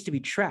page needs to be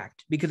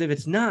tracked, because if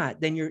it's not,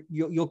 then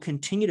you'll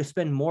continue to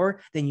spend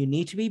more than you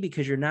need to be,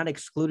 because you're not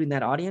excluding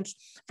that audience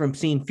from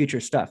seeing future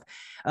stuff.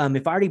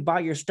 If I already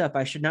bought your stuff,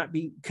 I should not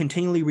be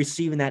continually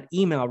receiving that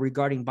email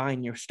regarding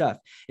buying your stuff.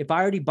 If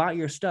I already bought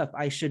your stuff,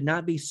 I should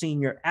not be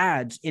seeing your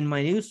ads in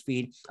my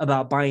newsfeed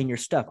about buying your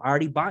stuff. I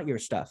already bought your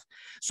stuff.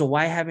 So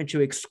why haven't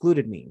you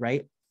excluded me,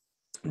 right?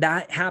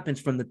 That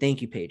happens from the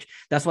thank you page.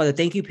 That's why the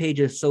thank you page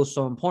is so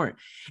important.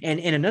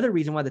 And another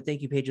reason why the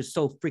thank you page is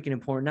so freaking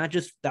important, not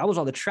just that was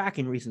all the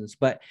tracking reasons,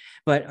 but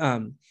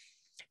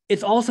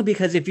it's also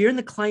because if you're in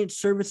the client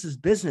services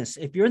business,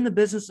 if you're in the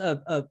business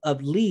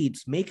of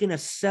leads, making a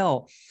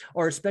sell,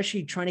 or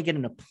especially trying to get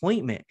an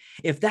appointment,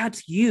 if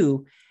that's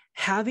you,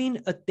 having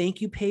a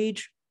thank you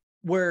page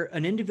where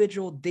an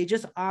individual, they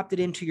just opted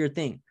into your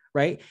thing,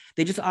 right?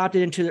 They just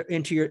opted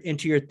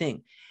into your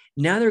thing.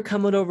 Now they're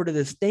coming over to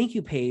this thank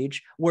you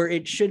page where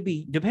it should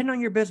be, depending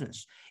on your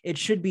business, it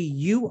should be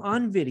you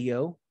on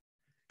video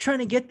trying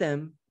to get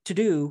them to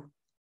do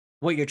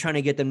what you're trying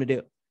to get them to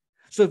do.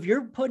 So if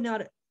you're putting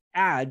out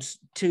ads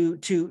to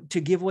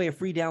give away a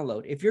free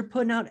download, if you're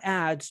putting out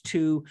ads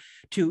to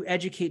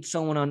educate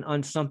someone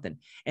on something,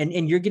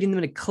 and you're getting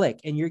them to click,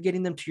 and you're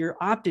getting them to your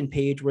opt-in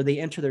page where they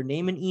enter their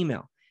name and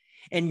email,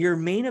 and your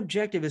main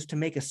objective is to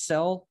make a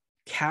sell,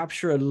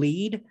 capture a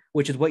lead,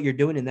 which is what you're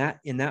doing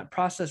in that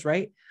process,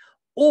 right?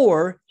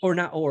 Or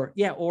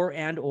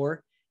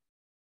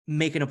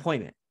make an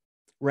appointment,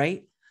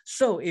 right?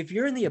 So if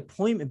you're in the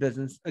appointment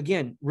business,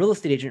 again, real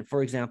estate agent,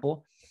 for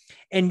example,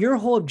 and your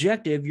whole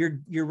objective,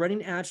 you're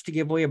running ads to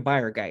give away a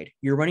buyer guide,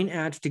 you're running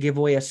ads to give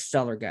away a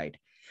seller guide.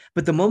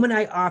 But the moment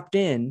I opt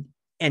in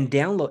and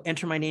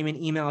enter my name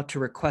and email to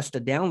request a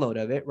download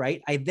of it,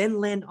 right? I then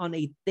land on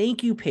a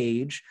thank you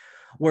page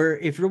where,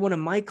 if you're one of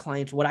my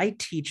clients, what I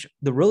teach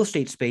the real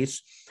estate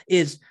space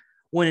is,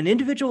 when an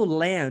individual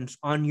lands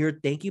on your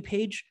thank you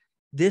page,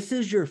 this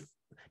is your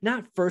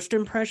not first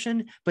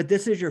impression, but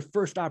this is your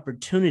first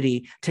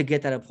opportunity to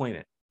get that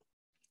appointment.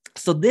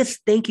 So this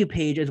thank you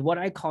page is what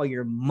I call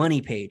your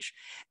money page.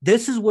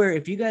 This is where,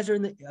 if you guys are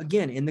in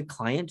the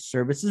client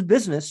services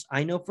business,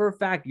 I know for a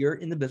fact you're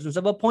in the business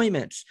of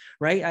appointments,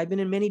 right? I've been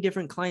in many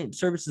different client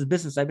services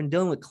business. I've been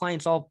dealing with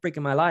clients all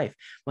freaking my life,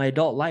 my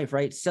adult life,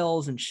 right?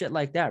 Sales and shit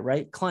like that,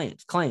 right?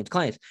 Clients,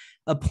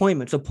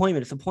 appointments.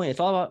 It's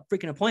all about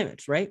freaking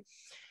appointments, right?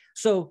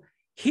 So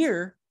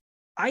here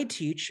I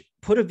teach,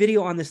 put a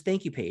video on this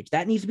thank you page.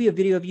 That needs to be a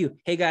video of you.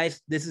 Hey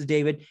guys, this is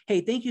David.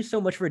 Hey, thank you so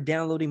much for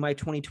downloading my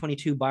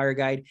 2022 buyer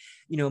guide,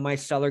 my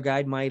seller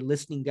guide, my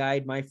listing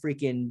guide, my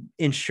freaking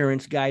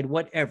insurance guide,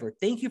 whatever.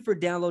 Thank you for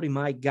downloading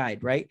my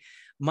guide, right?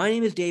 My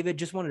name is David.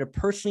 Just wanted to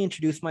personally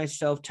introduce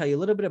myself, tell you a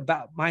little bit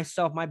about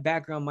myself, my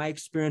background, my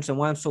experience, and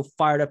why I'm so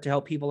fired up to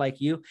help people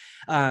like you.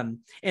 And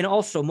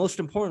also, most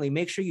importantly,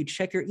 make sure you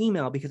check your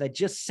email because I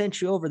just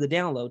sent you over the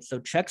download.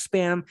 So check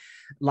spam. A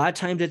lot of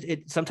times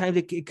sometimes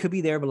it could be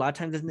there, but a lot of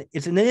times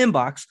it's in the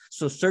inbox.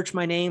 So search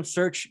my name,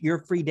 search your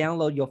free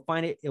download. You'll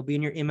find it. It'll be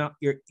in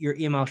your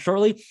email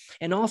shortly.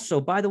 And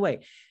also, by the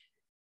way,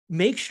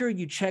 make sure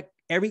you check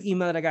every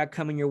email that I got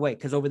coming your way,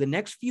 because over the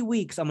next few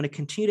weeks, I'm going to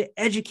continue to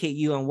educate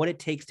you on what it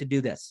takes to do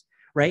this,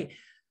 right?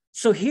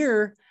 So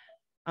here,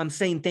 I'm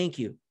saying thank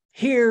you.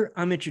 Here,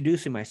 I'm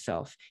introducing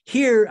myself.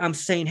 Here, I'm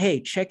saying,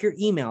 hey, check your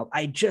email.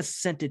 I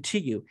just sent it to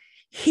you.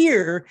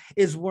 Here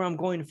is where I'm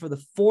going for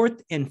the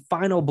fourth and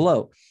final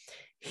blow.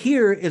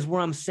 Here is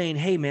where I'm saying,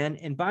 hey, man,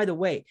 and by the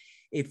way,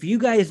 if you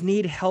guys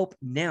need help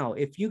now,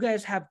 if you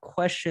guys have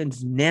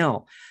questions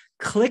now,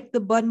 click the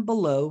button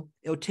below.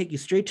 It'll take you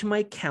straight to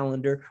my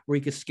calendar where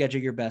you can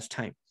schedule your best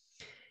time.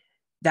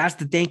 That's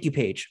the thank you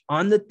page.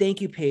 On the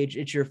thank you page,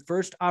 it's your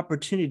first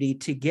opportunity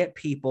to get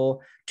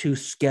people to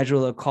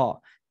schedule a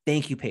call.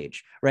 Thank you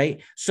page,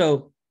 right?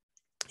 So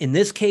in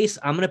this case,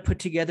 I'm going to put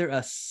together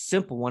a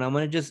simple one. I'm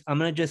going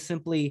to just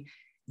simply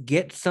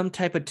get some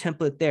type of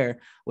template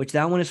there, which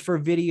that one is for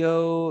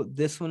video.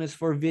 This one is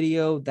for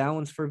video. That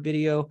one's for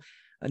video.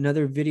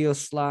 Another video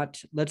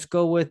slot. Let's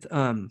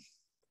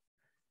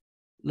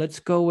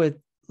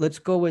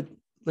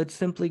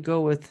simply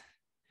go with,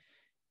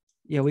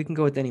 yeah, we can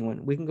go with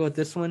anyone. We can go with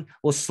this one.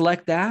 We'll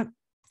select that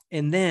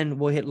and then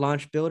we'll hit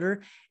launch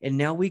builder. And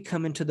now we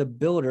come into the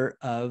builder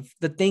of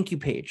the thank you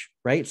page,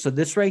 right? So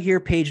this right here,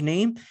 page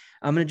name,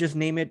 I'm going to just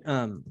name it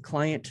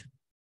client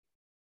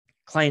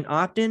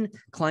opt-in,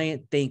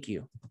 client thank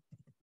you.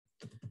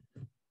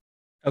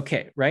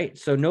 Okay, right?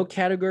 So no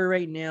category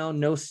right now,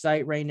 no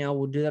site right now.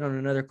 We'll do that on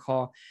another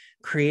call.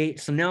 Create.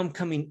 So now I'm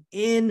coming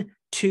in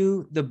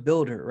to the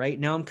builder, right?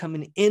 Now I'm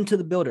coming into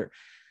the builder.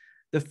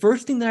 The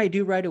first thing that I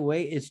do right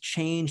away is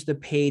change the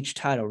page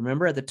title.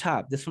 Remember at the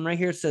top, this one right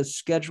here says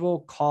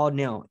schedule call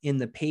now in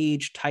the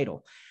page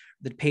title,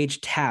 the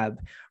page tab,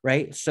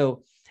 right?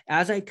 So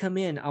as I come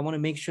in, I want to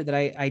make sure that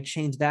I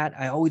change that.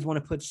 I always want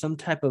to put some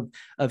type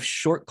of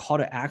short call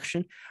to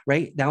action,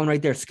 right? That one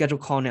right there, schedule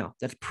call now.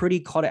 That's pretty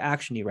call to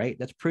action-y, right?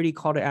 That's pretty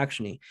call to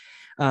action-y.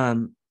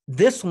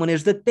 This one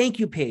is the thank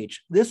you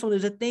page. This one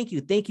is a thank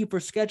you. Thank you for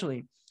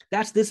scheduling.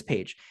 That's this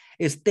page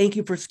is thank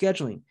you for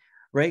scheduling,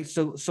 right?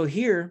 So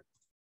here,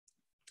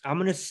 I'm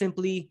going to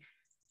simply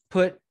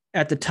put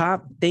at the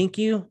top, thank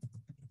you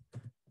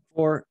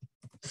for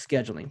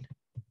scheduling.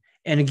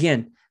 And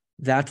again,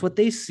 that's what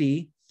they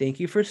see. Thank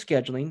you for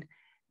scheduling.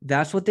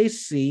 That's what they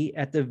see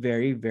at the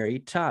very, very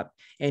top.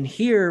 And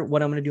here,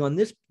 what I'm going to do on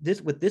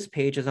this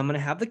page is I'm going to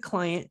have the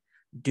client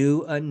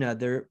do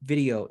another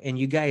video. And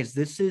you guys,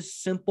 this is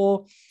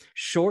simple,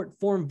 short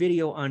form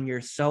video on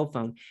your cell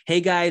phone.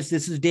 Hey guys,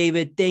 this is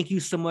David. Thank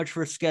you so much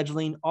for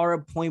scheduling. Our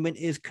appointment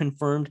is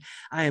confirmed.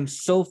 I am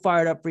so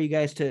fired up for you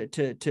guys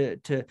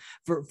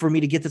for me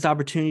to get this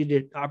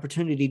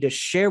opportunity to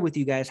share with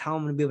you guys how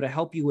I'm going to be able to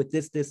help you with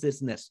this,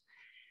 and this.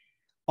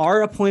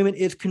 Our appointment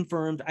is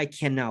confirmed. I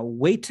cannot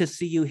wait to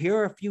see you. Here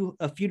are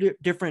a few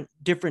different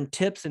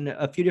tips and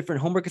a few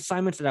different homework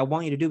assignments that I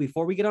want you to do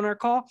before we get on our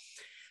call.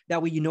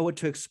 That way you know what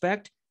to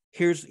expect.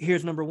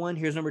 Here's number one.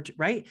 Here's number two,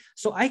 right?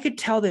 So I could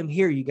tell them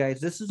here, you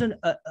guys, this is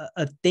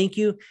a thank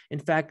you. In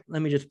fact,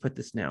 let me just put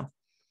this now.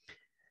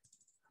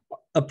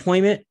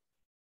 Appointment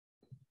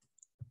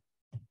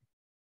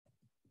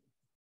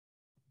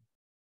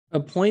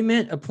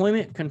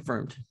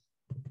confirmed.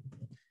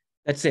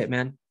 That's it,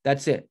 man.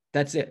 That's it.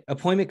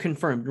 Appointment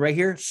confirmed right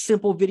here.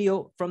 Simple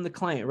video from the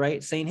client,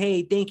 right? Saying,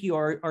 hey, thank you.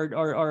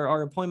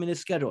 Our appointment is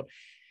scheduled.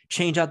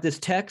 Change out this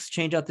text,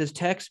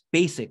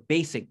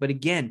 basic. But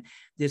again,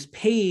 this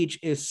page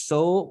is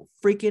so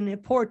freaking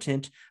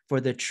important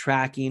for the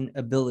tracking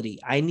ability.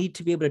 I need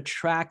to be able to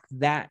track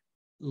that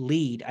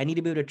lead. I need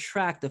to be able to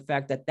track the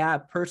fact that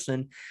that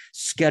person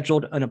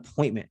scheduled an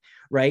appointment,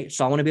 right?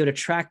 So I want to be able to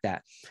track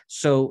that.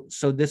 So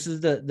this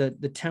is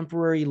the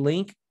temporary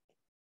link.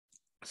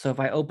 So if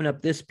I open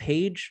up this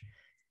page,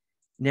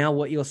 now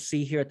what you'll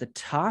see here at the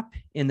top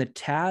in the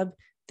tab,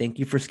 thank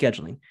you for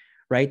scheduling.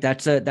 Right?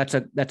 That's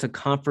a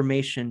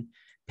confirmation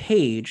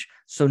page.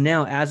 So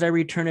now as I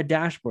return a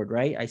dashboard,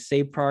 right? I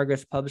save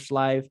progress, publish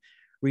live,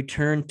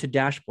 return to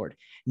dashboard.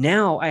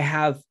 Now I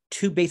have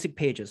two basic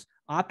pages,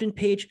 opt-in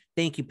page,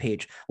 thank you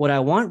page. What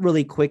I want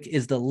really quick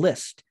is the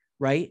list.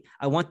 right?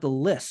 I want the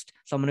list.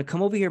 So I'm going to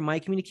come over here, my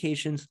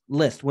communications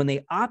list. When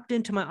they opt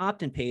into my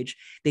opt-in page,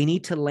 they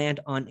need to land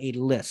on a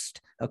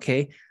list.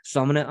 Okay.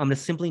 So I'm going to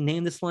simply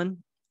name this one.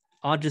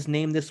 I'll just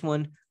name this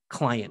one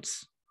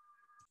clients.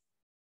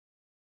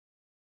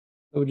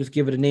 So we'll just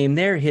give it a name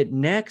there, hit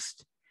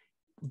next,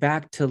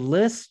 back to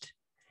list,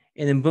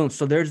 and then boom.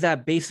 So there's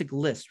that basic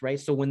list, right?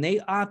 So when they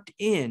opt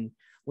in,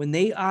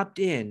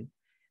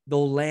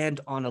 they'll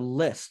land on a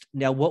list.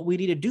 Now, what we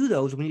need to do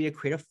though is we need to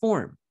create a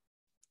form.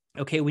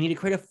 Okay, we need to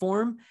create a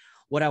form.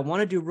 What I want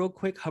to do real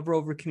quick, hover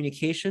over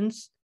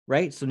communications,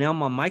 right? So now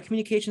I'm on my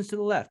communications to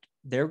the left.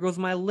 There goes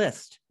my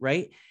list,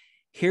 right?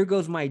 Here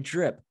goes my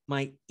drip,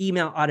 my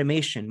email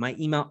automation, my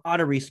email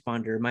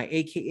autoresponder, my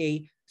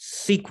AKA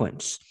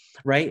sequence,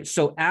 right?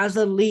 So as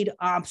a lead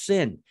opts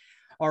in,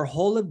 our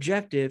whole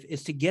objective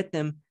is to get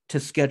them to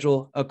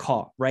schedule a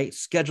call, right?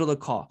 Schedule a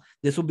call.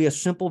 This will be a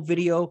simple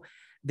video.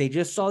 They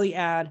just saw the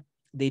ad.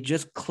 They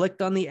just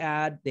clicked on the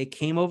ad. They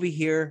came over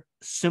here,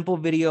 simple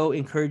video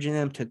encouraging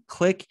them to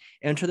click,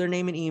 enter their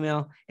name and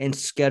email, and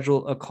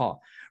schedule a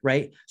call,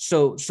 right?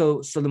 So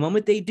the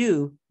moment they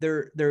do,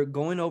 they're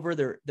going over,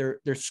 they're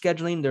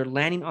scheduling, they're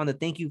landing on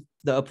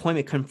the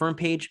appointment confirm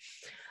page.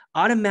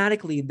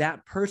 Automatically,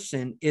 that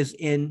person is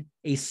in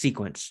a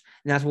sequence.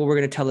 And that's what we're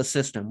going to tell the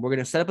system. We're going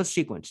to set up a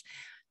sequence.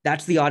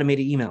 That's the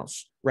automated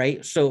emails,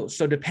 right? So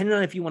depending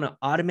on if you want to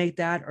automate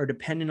that or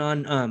depending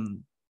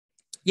on,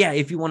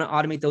 if you want to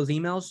automate those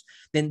emails,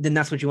 then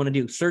that's what you want to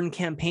do. Certain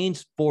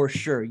campaigns, for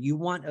sure. You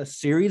want a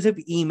series of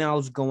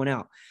emails going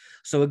out.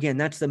 So again,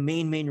 that's the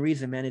main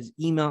reason, man, is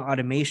email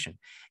automation.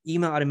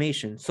 Email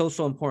automation, so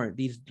important.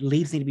 These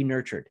leads need to be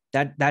nurtured.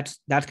 That's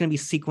going to be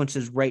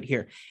sequences right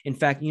here. In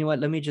fact, you know what?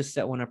 Let me just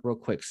set one up real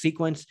quick.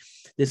 Sequence.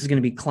 This is going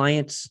to be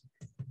clients,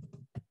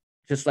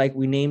 just like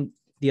we named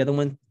the other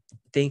one.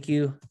 Thank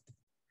you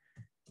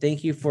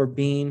for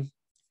being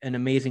an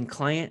amazing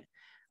client.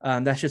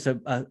 That's just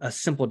a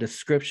simple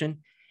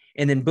description.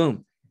 And then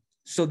boom.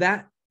 So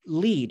that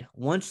lead,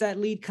 once that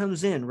lead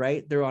comes in,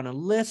 right, they're on a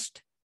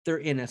list, they're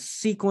in a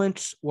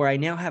sequence where I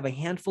now have a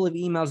handful of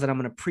emails that I'm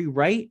going to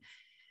pre-write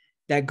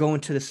that go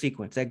into the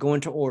sequence, that go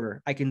into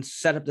order. I can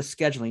set up the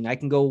scheduling. I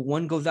can go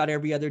one goes out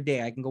every other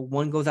day. I can go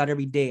one goes out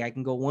every day. I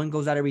can go one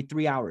goes out every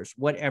 3 hours,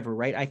 whatever,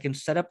 right? I can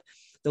set up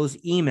those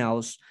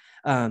emails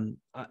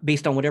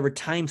based on whatever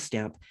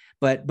timestamp.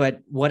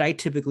 But what I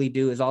typically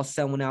do is I'll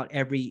send one out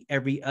every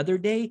other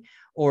day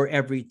or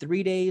every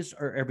 3 days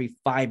or every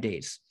 5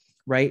 days,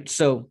 right?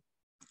 So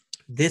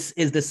this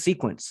is the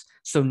sequence.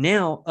 So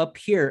now up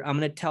here, I'm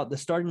going to tell the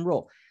starting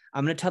role.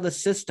 I'm going to tell the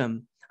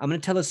system,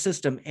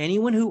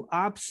 anyone who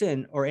opts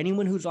in or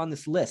anyone who's on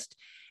this list,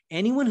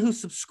 anyone who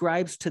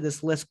subscribes to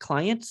this list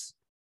clients,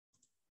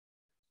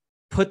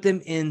 put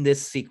them in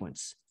this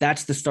sequence.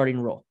 That's the starting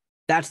role.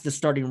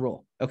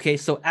 Okay.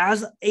 So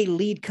as a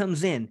lead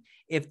comes in,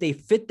 if they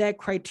fit that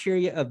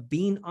criteria of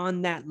being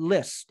on that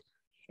list,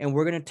 and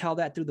we're going to tell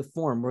that through the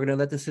form, we're going to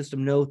let the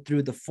system know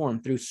through the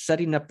form, through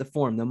setting up the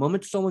form. The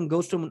moment someone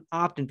goes to an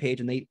opt-in page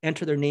and they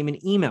enter their name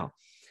and email,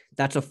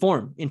 that's a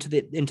form into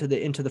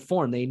the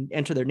form. They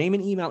enter their name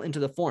and email into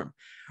the form,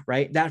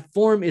 right? That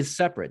form is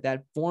separate.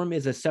 That form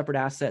is a separate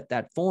asset.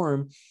 That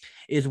form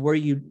is where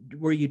you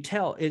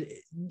tell it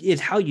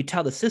is how you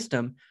tell the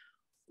system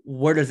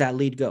where does that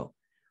lead go.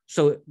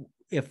 So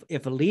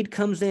if a lead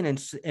comes in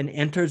and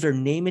enters their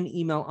name and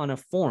email on a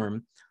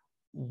form,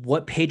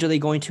 what page are they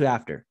going to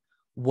after?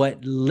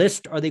 What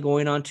list are they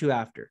going on to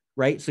after,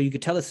 right? So you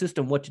could tell the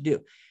system what to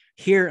do.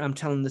 Here, I'm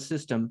telling the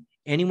system,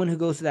 anyone who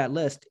goes to that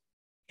list,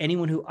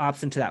 anyone who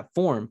opts into that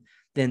form,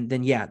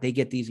 then yeah, they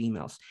get these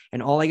emails.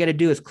 And all I got to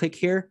do is click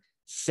here,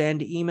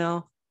 send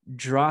email,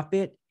 drop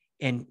it,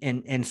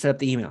 and set up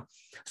the email.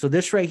 So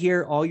this right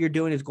here, all you're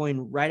doing is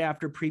going right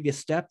after previous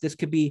step. This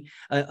could be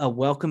a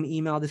welcome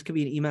email. This could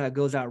be an email that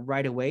goes out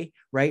right away,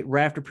 right?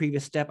 Right after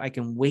previous step. I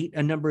can wait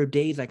a number of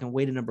days. I can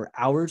wait a number of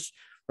hours,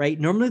 right?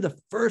 Normally the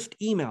first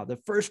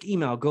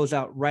email goes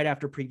out right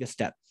after previous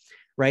step,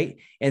 right?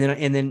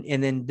 And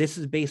then this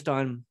is based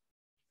on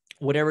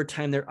whatever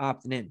time they're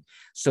opting in.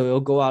 So it'll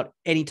go out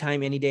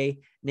anytime, any day.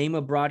 Name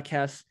of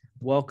broadcast,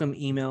 welcome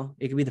email.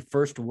 It could be the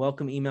first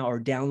welcome email or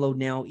download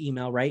now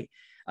email, right?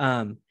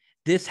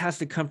 This has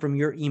to come from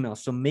your email.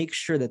 So make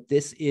sure that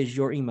this is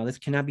your email. This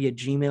cannot be a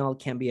Gmail,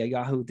 can't be a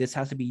Yahoo. This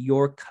has to be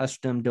your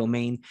custom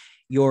domain,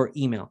 your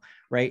email,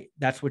 right?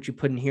 That's what you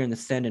put in here in the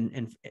send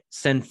and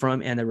send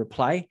from and the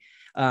reply.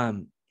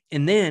 And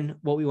then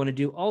what we want to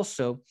do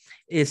also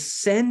is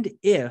send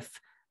if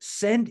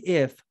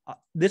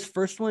this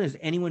first one is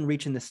anyone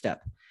reaching this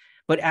step.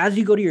 But as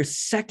you go to your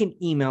second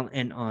email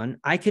and on,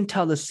 I can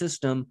tell the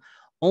system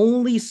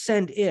only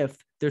send if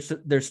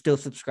they're still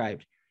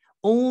subscribed.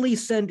 Only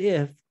send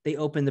if they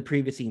open the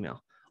previous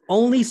email.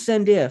 Only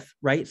send if,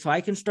 right? So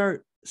I can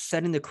start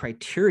setting the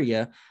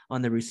criteria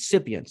on the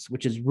recipients,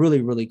 which is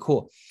really, really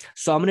cool.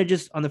 So I'm going to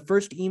just, on the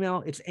first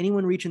email, it's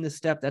anyone reaching this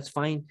step, that's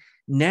fine.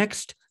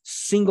 Next,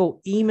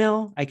 single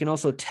email. I can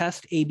also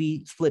test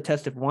A/B split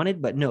test if wanted,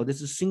 but no,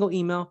 this is single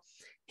email.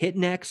 hit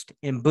next,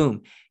 and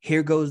boom,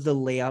 here goes the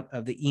layout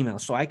of the email.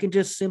 So I can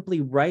just simply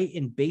write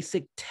in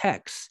basic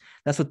text.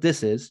 That's what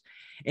this is.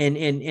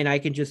 And I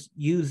can just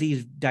use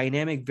these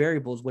dynamic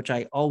variables, which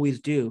I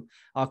always do.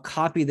 I'll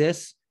copy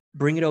this,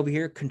 bring it over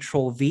here,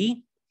 Control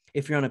V.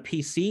 If you're on a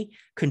PC,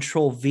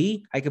 Control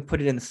V, I could put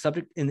it in the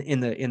subject, in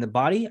the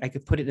body. I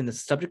could put it in the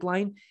subject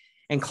line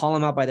and call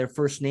them out by their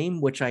first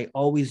name, which I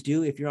always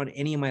do. If you're on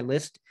any of my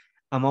list,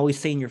 I'm always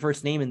saying your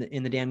first name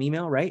in the damn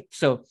email, right?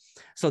 So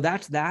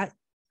that's that.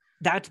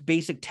 That's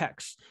basic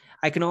text.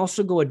 I can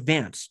also go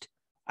advanced.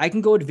 I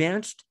can go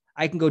design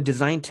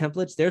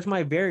templates. There's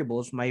my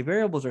variables. My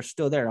variables are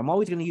still there. I'm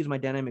always going to use my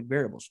dynamic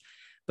variables.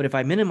 But if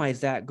I minimize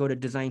that, go to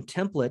design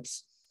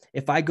templates.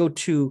 If I go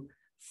to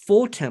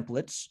full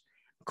templates,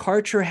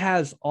 Kartra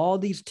has all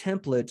these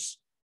templates.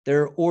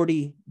 They're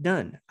already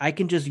done. I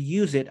can just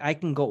use it. I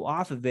can go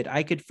off of it.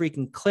 I could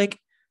freaking click,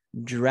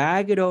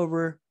 drag it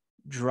over,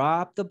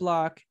 drop the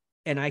block,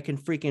 and I can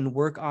freaking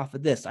work off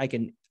of this. I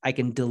can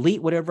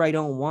delete whatever I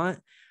don't want,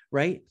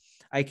 right?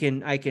 I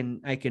can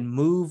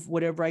move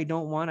whatever I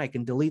don't want. I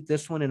can delete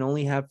this one and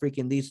only have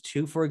freaking these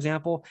two, for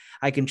example.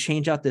 I can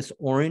change out this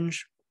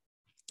orange,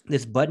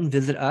 this button,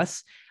 visit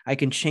us. I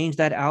can change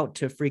that out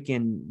to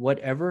freaking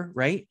whatever,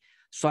 right?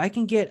 So I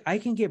can get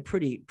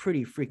pretty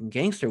freaking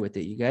gangster with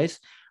it, you guys,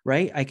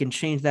 right? I can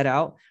change that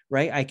out,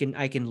 right?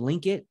 I can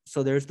link it.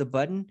 So there's the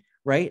button,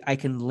 right? I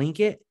can link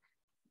it.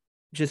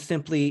 Just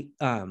simply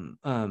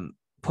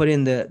put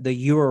in the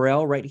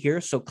URL right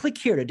here. So click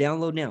here to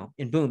download now,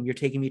 and boom, you're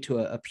taking me to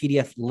a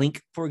PDF link,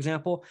 for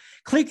example.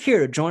 Click here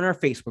to join our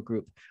Facebook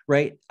group,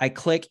 right? I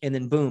click, and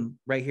then boom,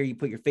 right here, you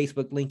put your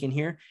Facebook link in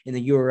here in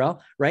the URL,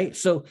 right?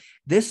 So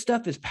this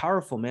stuff is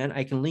powerful, man.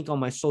 I can link on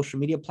my social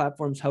media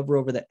platforms, hover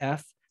over the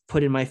F,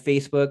 put in my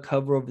Facebook,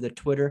 hover over the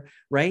Twitter,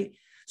 right?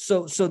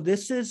 So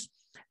this is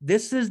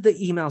the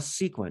email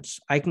sequence.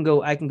 I can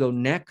go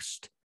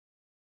next,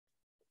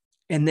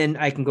 and then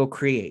I can go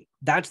create.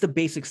 That's the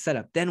basic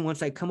setup. Then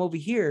once I come over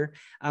here,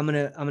 I'm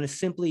gonna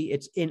simply,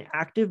 it's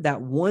inactive,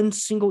 that one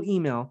single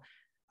email.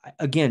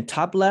 Again,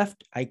 top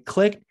left, I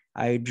click,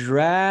 I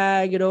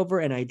drag it over,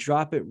 and I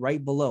drop it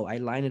right below. I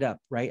line it up,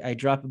 right? I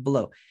drop it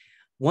below.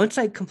 Once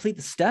I complete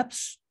the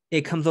steps,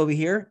 it comes over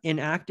here,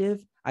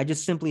 inactive. I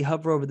just simply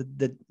hover over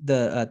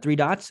the three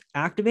dots,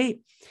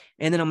 activate,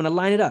 and then I'm gonna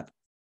line it up,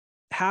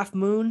 half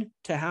moon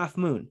to half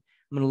moon.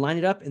 I'm gonna line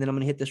it up, and then I'm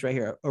gonna hit this right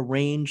here,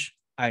 arrange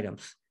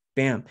items.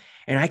 Bam.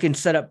 And I can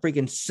set up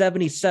freaking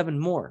 77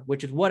 more,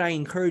 which is what I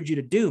encourage you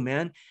to do,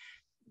 man.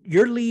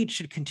 Your lead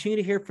should continue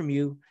to hear from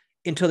you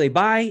until they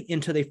buy,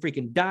 until they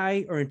freaking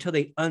die, or until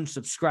they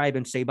unsubscribe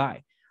and say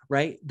bye,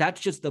 right? That's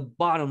just the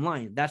bottom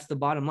line. That's the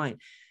bottom line.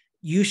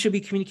 You should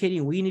be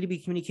communicating. We need to be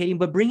communicating,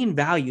 but bringing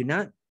value,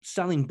 not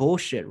selling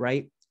bullshit,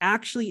 right?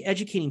 Actually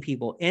educating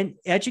people and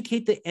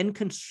educate the end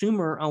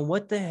consumer on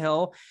what the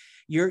hell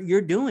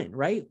you're doing,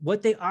 right?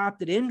 What they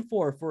opted in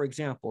for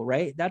example,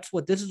 right? That's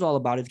what this is all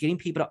about, is getting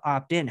people to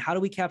opt in. How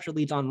do we capture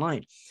leads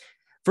online?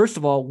 First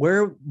of all,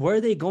 where are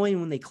they going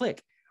when they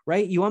click,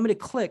 right? You want me to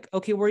click,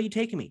 okay, where are you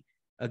taking me?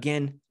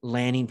 Again,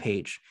 landing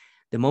page.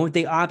 The moment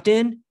they opt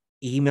in,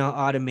 email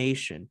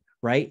automation,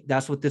 right?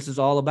 That's what this is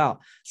all about.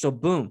 So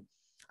boom,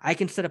 I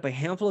can set up a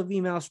handful of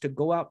emails to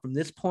go out from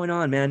this point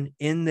on, man,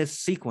 in this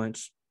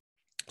sequence.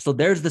 So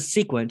there's the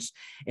sequence,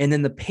 and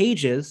then the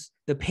pages,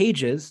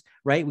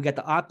 right? We got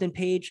the opt-in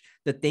page,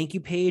 the thank you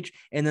page,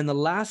 and then the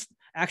last,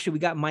 actually, we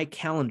got my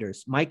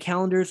calendars,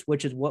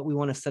 which is what we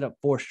want to set up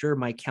for sure,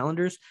 my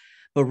calendars.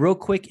 But real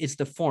quick, it's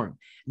the form.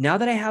 Now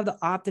that I have the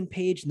opt-in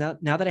page, now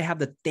that I have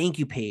the thank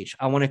you page,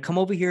 I want to come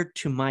over here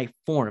to my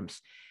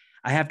forms.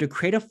 I have to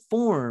create a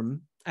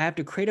form.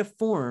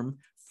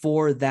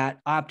 For that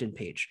opt-in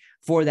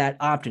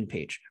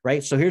page,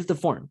 right? So here's the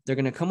form. They're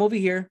going to come over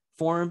here,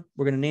 form.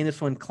 We're going to name this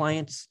one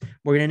clients.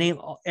 We're going to name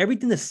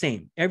everything the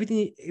same.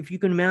 Everything, if you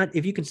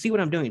can see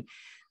what I'm doing.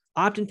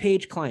 Opt-in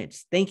page,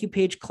 clients. Thank you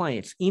page,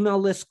 clients. Email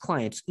list,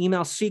 clients.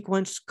 Email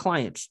sequence,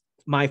 clients.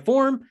 My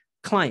form,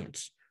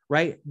 clients,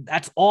 right?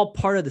 That's all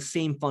part of the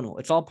same funnel.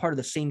 It's all part of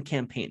the same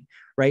campaign,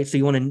 right? So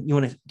you want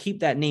to keep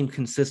that name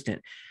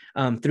consistent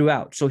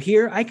throughout. So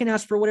here I can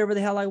ask for whatever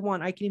the hell I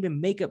want. I can even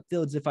make up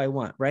fields if I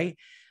want, right?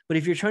 But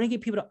if you're trying to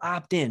get people to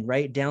opt in,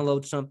 right,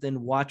 download something,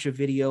 watch a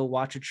video,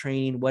 watch a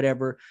training,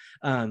 whatever,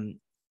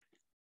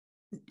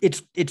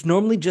 it's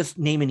normally just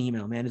name and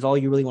email, man, is all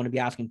you really want to be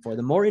asking for.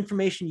 The more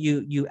information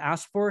you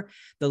ask for,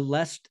 the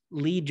less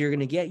lead you're going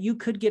to get. You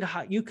could get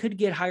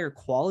higher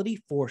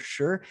quality for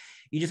sure.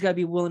 You just got to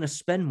be willing to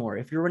spend more.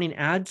 If you're running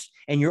ads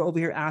and you're over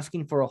here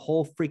asking for a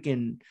whole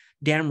freaking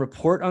damn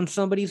report on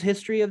somebody's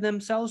history of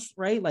themselves,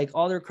 right, like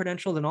all their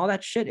credentials and all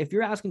that shit, if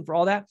you're asking for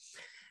all that,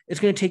 it's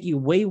going to take you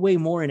way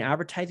more in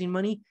advertising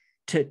money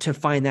to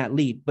find that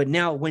lead. But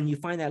now when you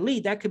find that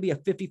lead, that could be a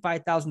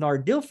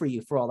 $55,000 deal for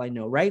you, for all I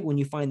know, right? When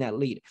you find that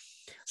lead.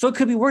 So it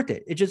could be worth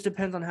it. It just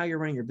depends on how you're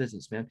running your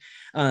business, man.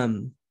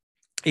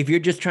 If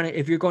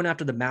you're going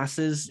after the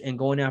masses and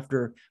going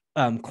after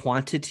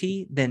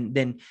quantity,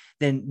 then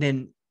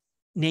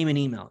Name and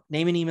email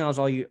is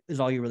all you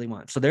really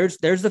want. So there's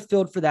the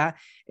field for that.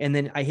 And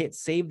then I hit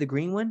save, the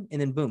green one,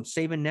 and then boom,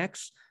 save and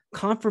next.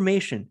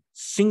 Confirmation,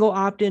 single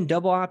opt-in,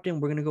 double opt-in.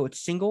 We're going to go with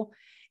single.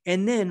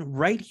 And then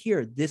right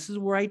here, this is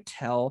where I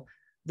tell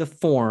the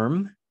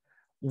form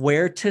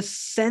where to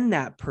send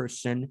that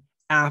person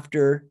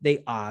after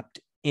they opt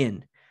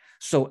in.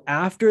 So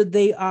after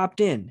they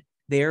opt in,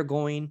 they're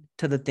going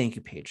to the thank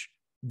you page.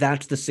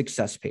 That's the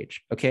success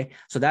page. Okay.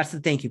 So that's the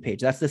thank you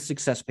page. That's the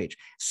success page.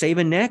 Save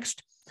and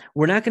next.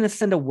 We're not going to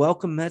send a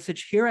welcome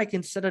message here. I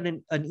can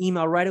send an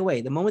email right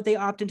away. The moment they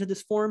opt into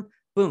this form,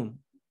 boom,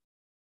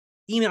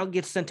 email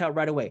gets sent out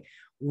right away,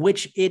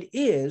 which it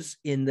is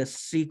in the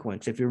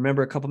sequence. If you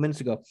remember a couple minutes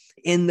ago,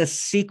 in the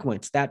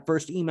sequence, that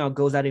first email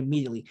goes out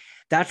immediately.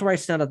 That's where I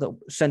send out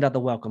the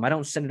welcome. I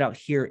don't send it out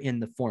here in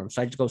the form.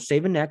 So I just go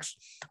save and next.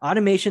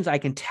 Automations, I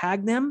can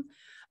tag them,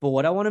 but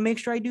what I want to make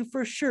sure I do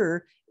for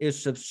sure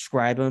is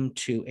subscribe them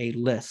to a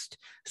list.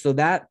 So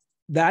that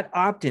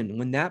opt-in,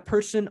 when that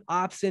person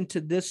opts into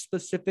this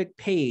specific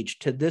page,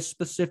 to this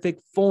specific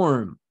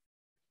form,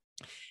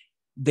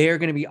 they're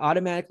going to be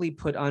automatically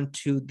put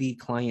onto the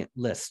client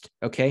list.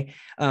 Okay.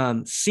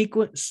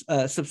 Sequence,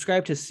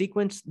 subscribe to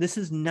sequence. This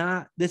is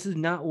not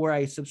where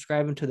I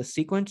subscribe them to the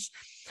sequence.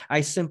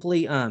 I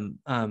simply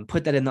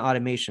put that in the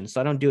automation.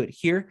 So I don't do it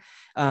here.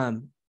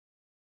 And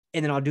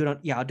then I'll do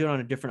it on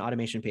a different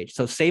automation page.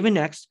 So save and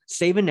next.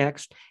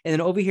 And then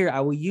over here,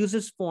 I will use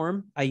this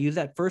form. I use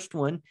that first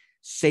one,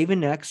 save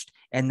and next,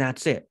 and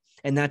that's it.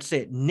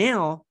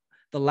 Now,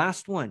 the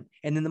last one.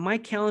 And then the My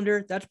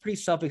Calendar, that's pretty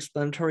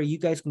self-explanatory. You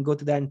guys can go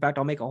through that. In fact,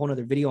 I'll make a whole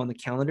nother video on the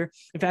calendar.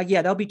 In fact,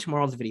 yeah, that'll be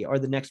tomorrow's video or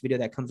the next video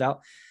that comes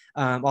out.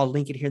 I'll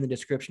link it here in the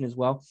description as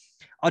well.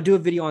 I'll do a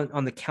video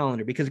on the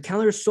calendar because the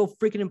calendar is so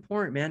freaking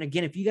important, man.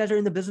 Again, if you guys are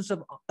in the business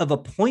of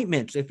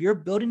appointments, if you're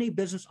building a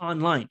business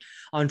online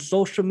on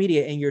social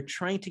media and you're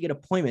trying to get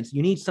appointments,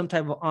 you need some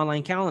type of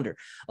online calendar.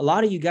 A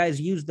lot of you guys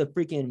use the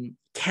freaking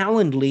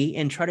Calendly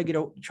and try to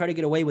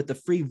get away with the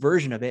free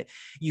version of it.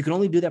 You can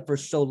only do that for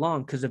so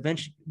long because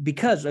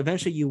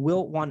eventually you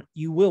will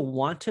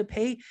want to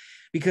pay,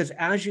 because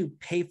as you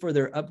pay for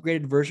their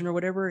upgraded version or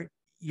whatever,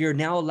 you're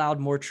now allowed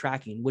more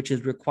tracking, which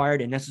is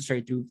required and necessary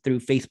through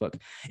Facebook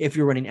if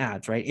you're running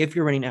ads, right?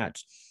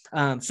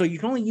 So you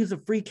can only use a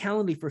free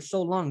Calendly for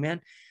so long, man.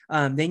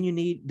 Then you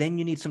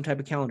need some type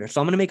of calendar. So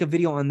I'm going to make a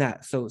video on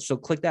that. So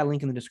click that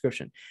link in the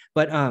description.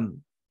 But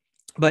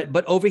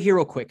over here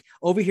real quick,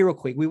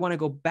 we want to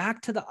go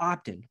back to the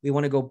opt-in.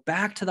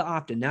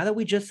 Now that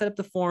we just set up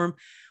the form,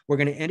 we're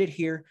going to end it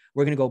here.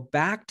 We're going to go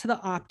back to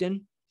the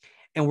opt-in.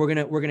 And we're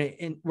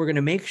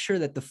gonna make sure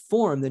that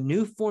the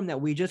new form that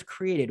we just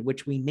created,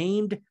 which we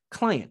named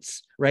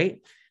clients, right?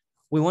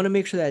 We want to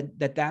make sure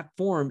that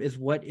form is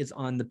what is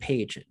on the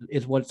page,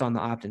 is what's on the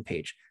opt-in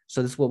page.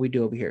 So this is what we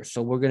do over here.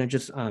 So we're gonna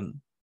just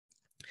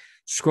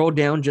scroll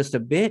down just a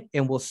bit,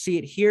 and we'll see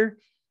it here.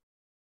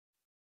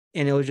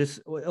 And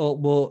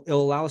it'll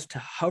allow us to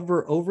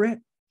hover over it.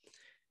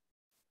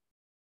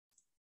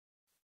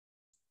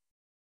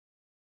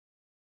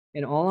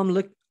 And all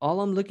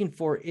I'm looking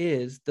for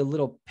is the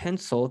little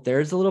pencil.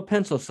 There's the little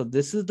pencil. So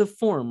this is the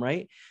form,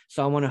 right?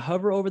 So I want to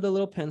hover over the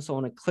little pencil.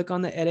 I want to click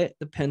on the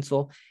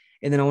pencil.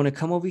 And then I want to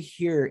come over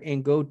here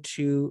and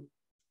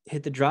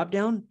hit the drop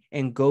down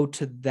and go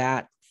to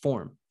that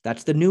form.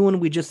 That's the new one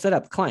we just set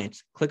up,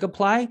 clients. Click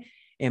apply,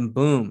 and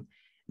boom.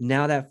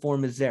 Now that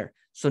form is there.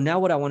 So now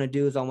what I want to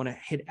do is I want to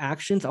hit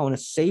actions. I want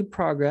to save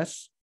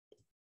progress.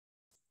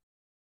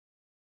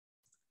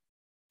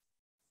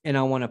 And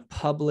I want to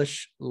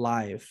publish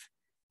live.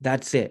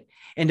 That's it.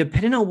 And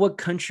depending on what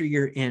country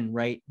you're in,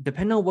 right?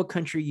 Depending on what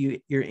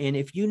country you're in,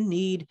 if you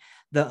need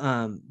the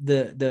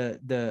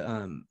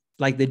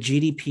like the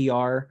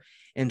GDPR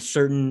and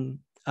certain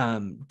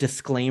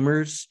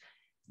disclaimers,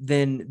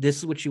 then this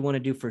is what you want to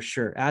do for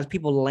sure. As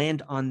people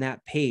land on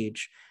that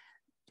page,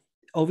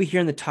 over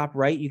here in the top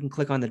right, you can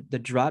click on the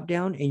drop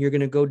down, and you're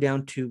going to go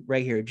down to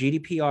right here,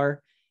 GDPR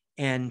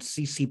and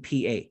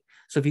CCPA.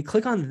 So if you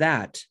click on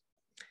that,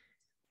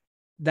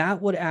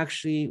 that would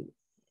actually,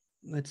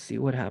 let's see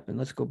what happened.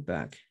 Let's go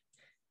back.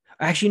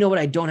 Actually, you know what?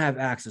 I don't have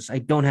access.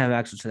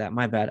 To that.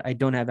 My bad. I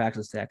don't have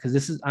access to that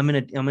because I'm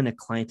in a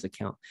client's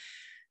account.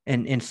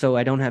 And so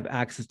I don't have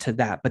access to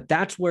that. But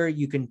that's where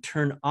you can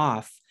turn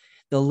off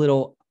the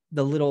little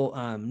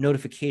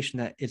notification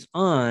that is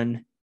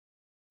on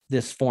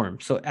this form.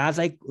 So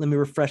let me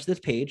refresh this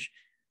page.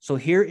 So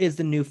here is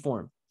the new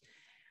form.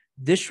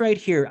 This right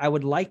here, I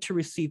would like to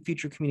receive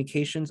future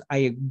communications. I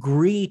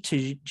agree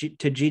to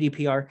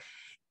GDPR.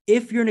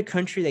 If you're in a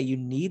country that you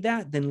need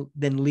that, then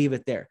leave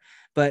it there.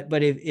 But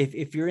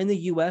if you're in the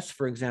US,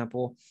 for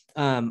example,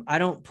 I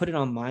don't put it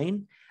on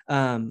mine.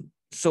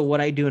 So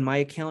what I do in my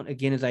account,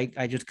 again, is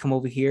I just come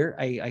over here.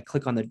 I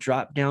click on the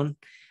drop down.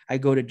 I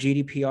go to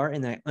GDPR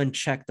and I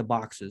uncheck the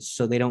boxes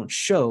so they don't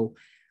show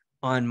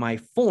on my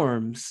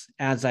forms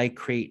as I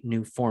create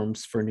new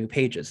forms for new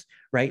pages,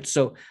 right?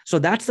 So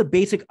that's the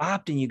basic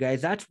opt-in, you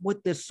guys. That's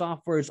what this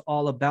software is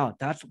all about.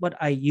 That's what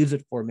I use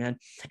it for, man.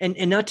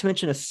 And not to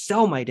mention to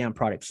sell my damn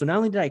product. So not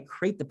only did I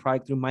create the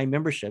product through my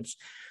memberships,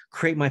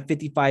 create my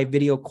 55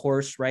 video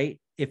course, right?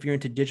 If you're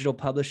into digital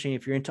publishing,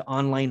 if you're into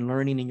online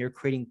learning and you're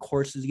creating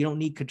courses, you don't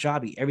need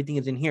Kajabi. Everything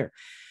is in here.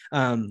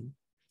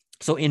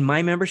 So in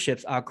my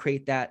memberships, I'll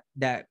create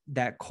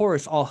that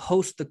course. I'll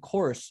host the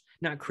course,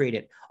 not create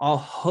it. I'll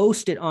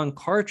host it on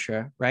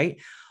Kartra,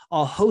 right?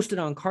 I'll host it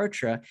on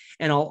Kartra,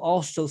 and I'll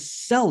also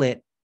sell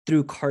it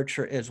through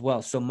Kartra as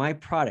well. So my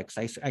products,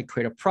 I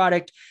create a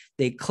product,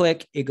 they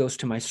click, it goes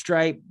to my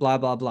Stripe, blah,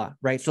 blah, blah,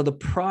 right? So the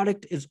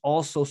product is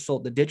also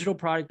sold. The digital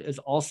product is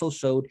also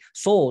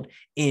sold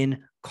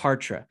in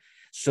Kartra.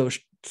 So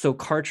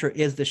Kartra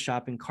is the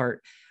shopping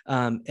cart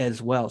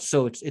as well.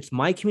 So it's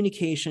my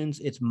communications,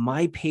 it's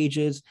my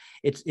pages,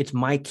 it's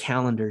my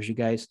calendars, you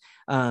guys,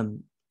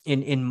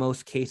 in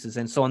most cases.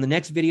 And so on the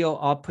next video,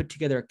 I'll put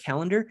together a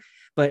calendar.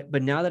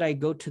 But now that I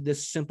go to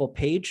this simple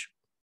page,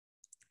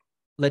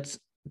 let's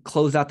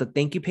close out the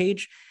thank you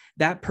page.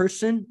 That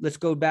person, let's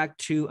go back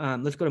to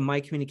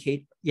my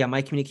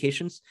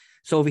communications.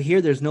 So over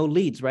here, there's no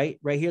leads, right?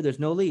 Right here, there's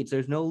no leads.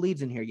 There's no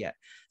leads in here yet.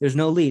 There's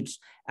no leads.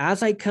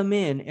 As I come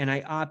in and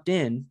I opt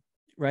in,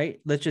 right?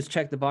 Let's just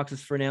check the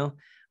boxes for now.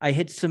 I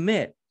hit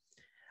submit.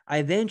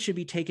 I then should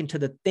be taken to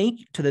the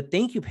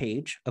thank you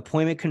page,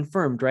 appointment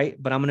confirmed,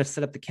 right? But I'm going to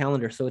set up the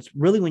calendar. So it's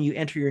really when you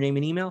enter your name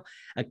and email,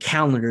 a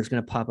calendar is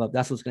going to pop up.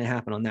 That's what's going to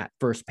happen on that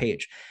first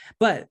page.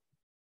 But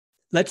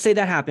let's say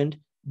that happened.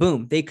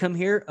 Boom, they come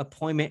here,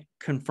 appointment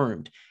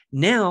confirmed.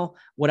 Now,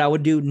 what I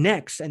would do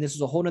next, and this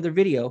is a whole nother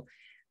video,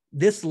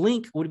 this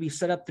link would be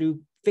set up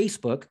through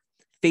Facebook.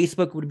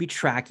 Facebook would be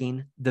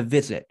tracking the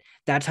visit.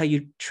 That's how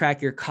you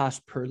track your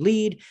cost per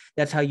lead.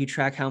 That's how you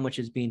track how much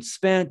is being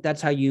spent.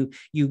 That's how you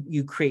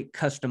create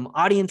custom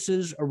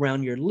audiences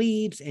around your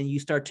leads, and you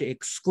start to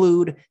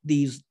exclude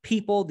these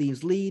people,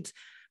 these leads,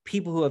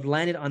 people who have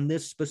landed on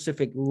this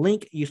specific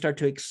link. You start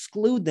to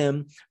exclude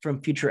them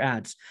from future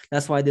ads.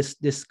 That's why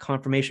this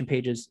confirmation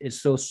page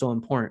is so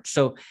important.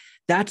 So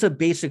that's a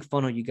basic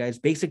funnel, you guys.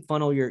 Basic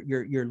funnel,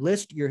 your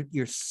list,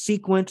 your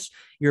sequence,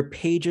 your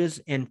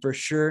pages, and for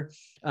sure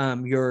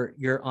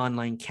your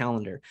online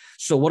calendar.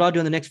 So what I'll do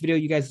in the next video,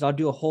 you guys, is I'll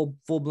do a whole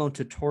full-blown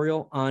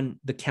tutorial on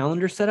the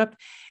calendar setup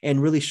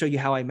and really show you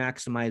how I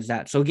maximize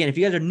that. So again, if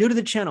you guys are new to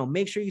the channel,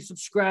 make sure you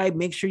subscribe,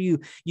 make sure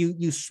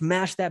you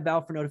smash that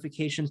bell for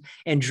notifications,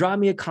 and drop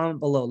me a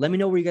comment below. Let me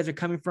know where you guys are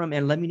coming from,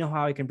 and let me know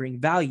how I can bring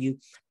value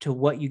to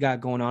what you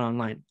got going on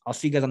online. I'll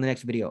see you guys on the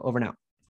next video. Over and out.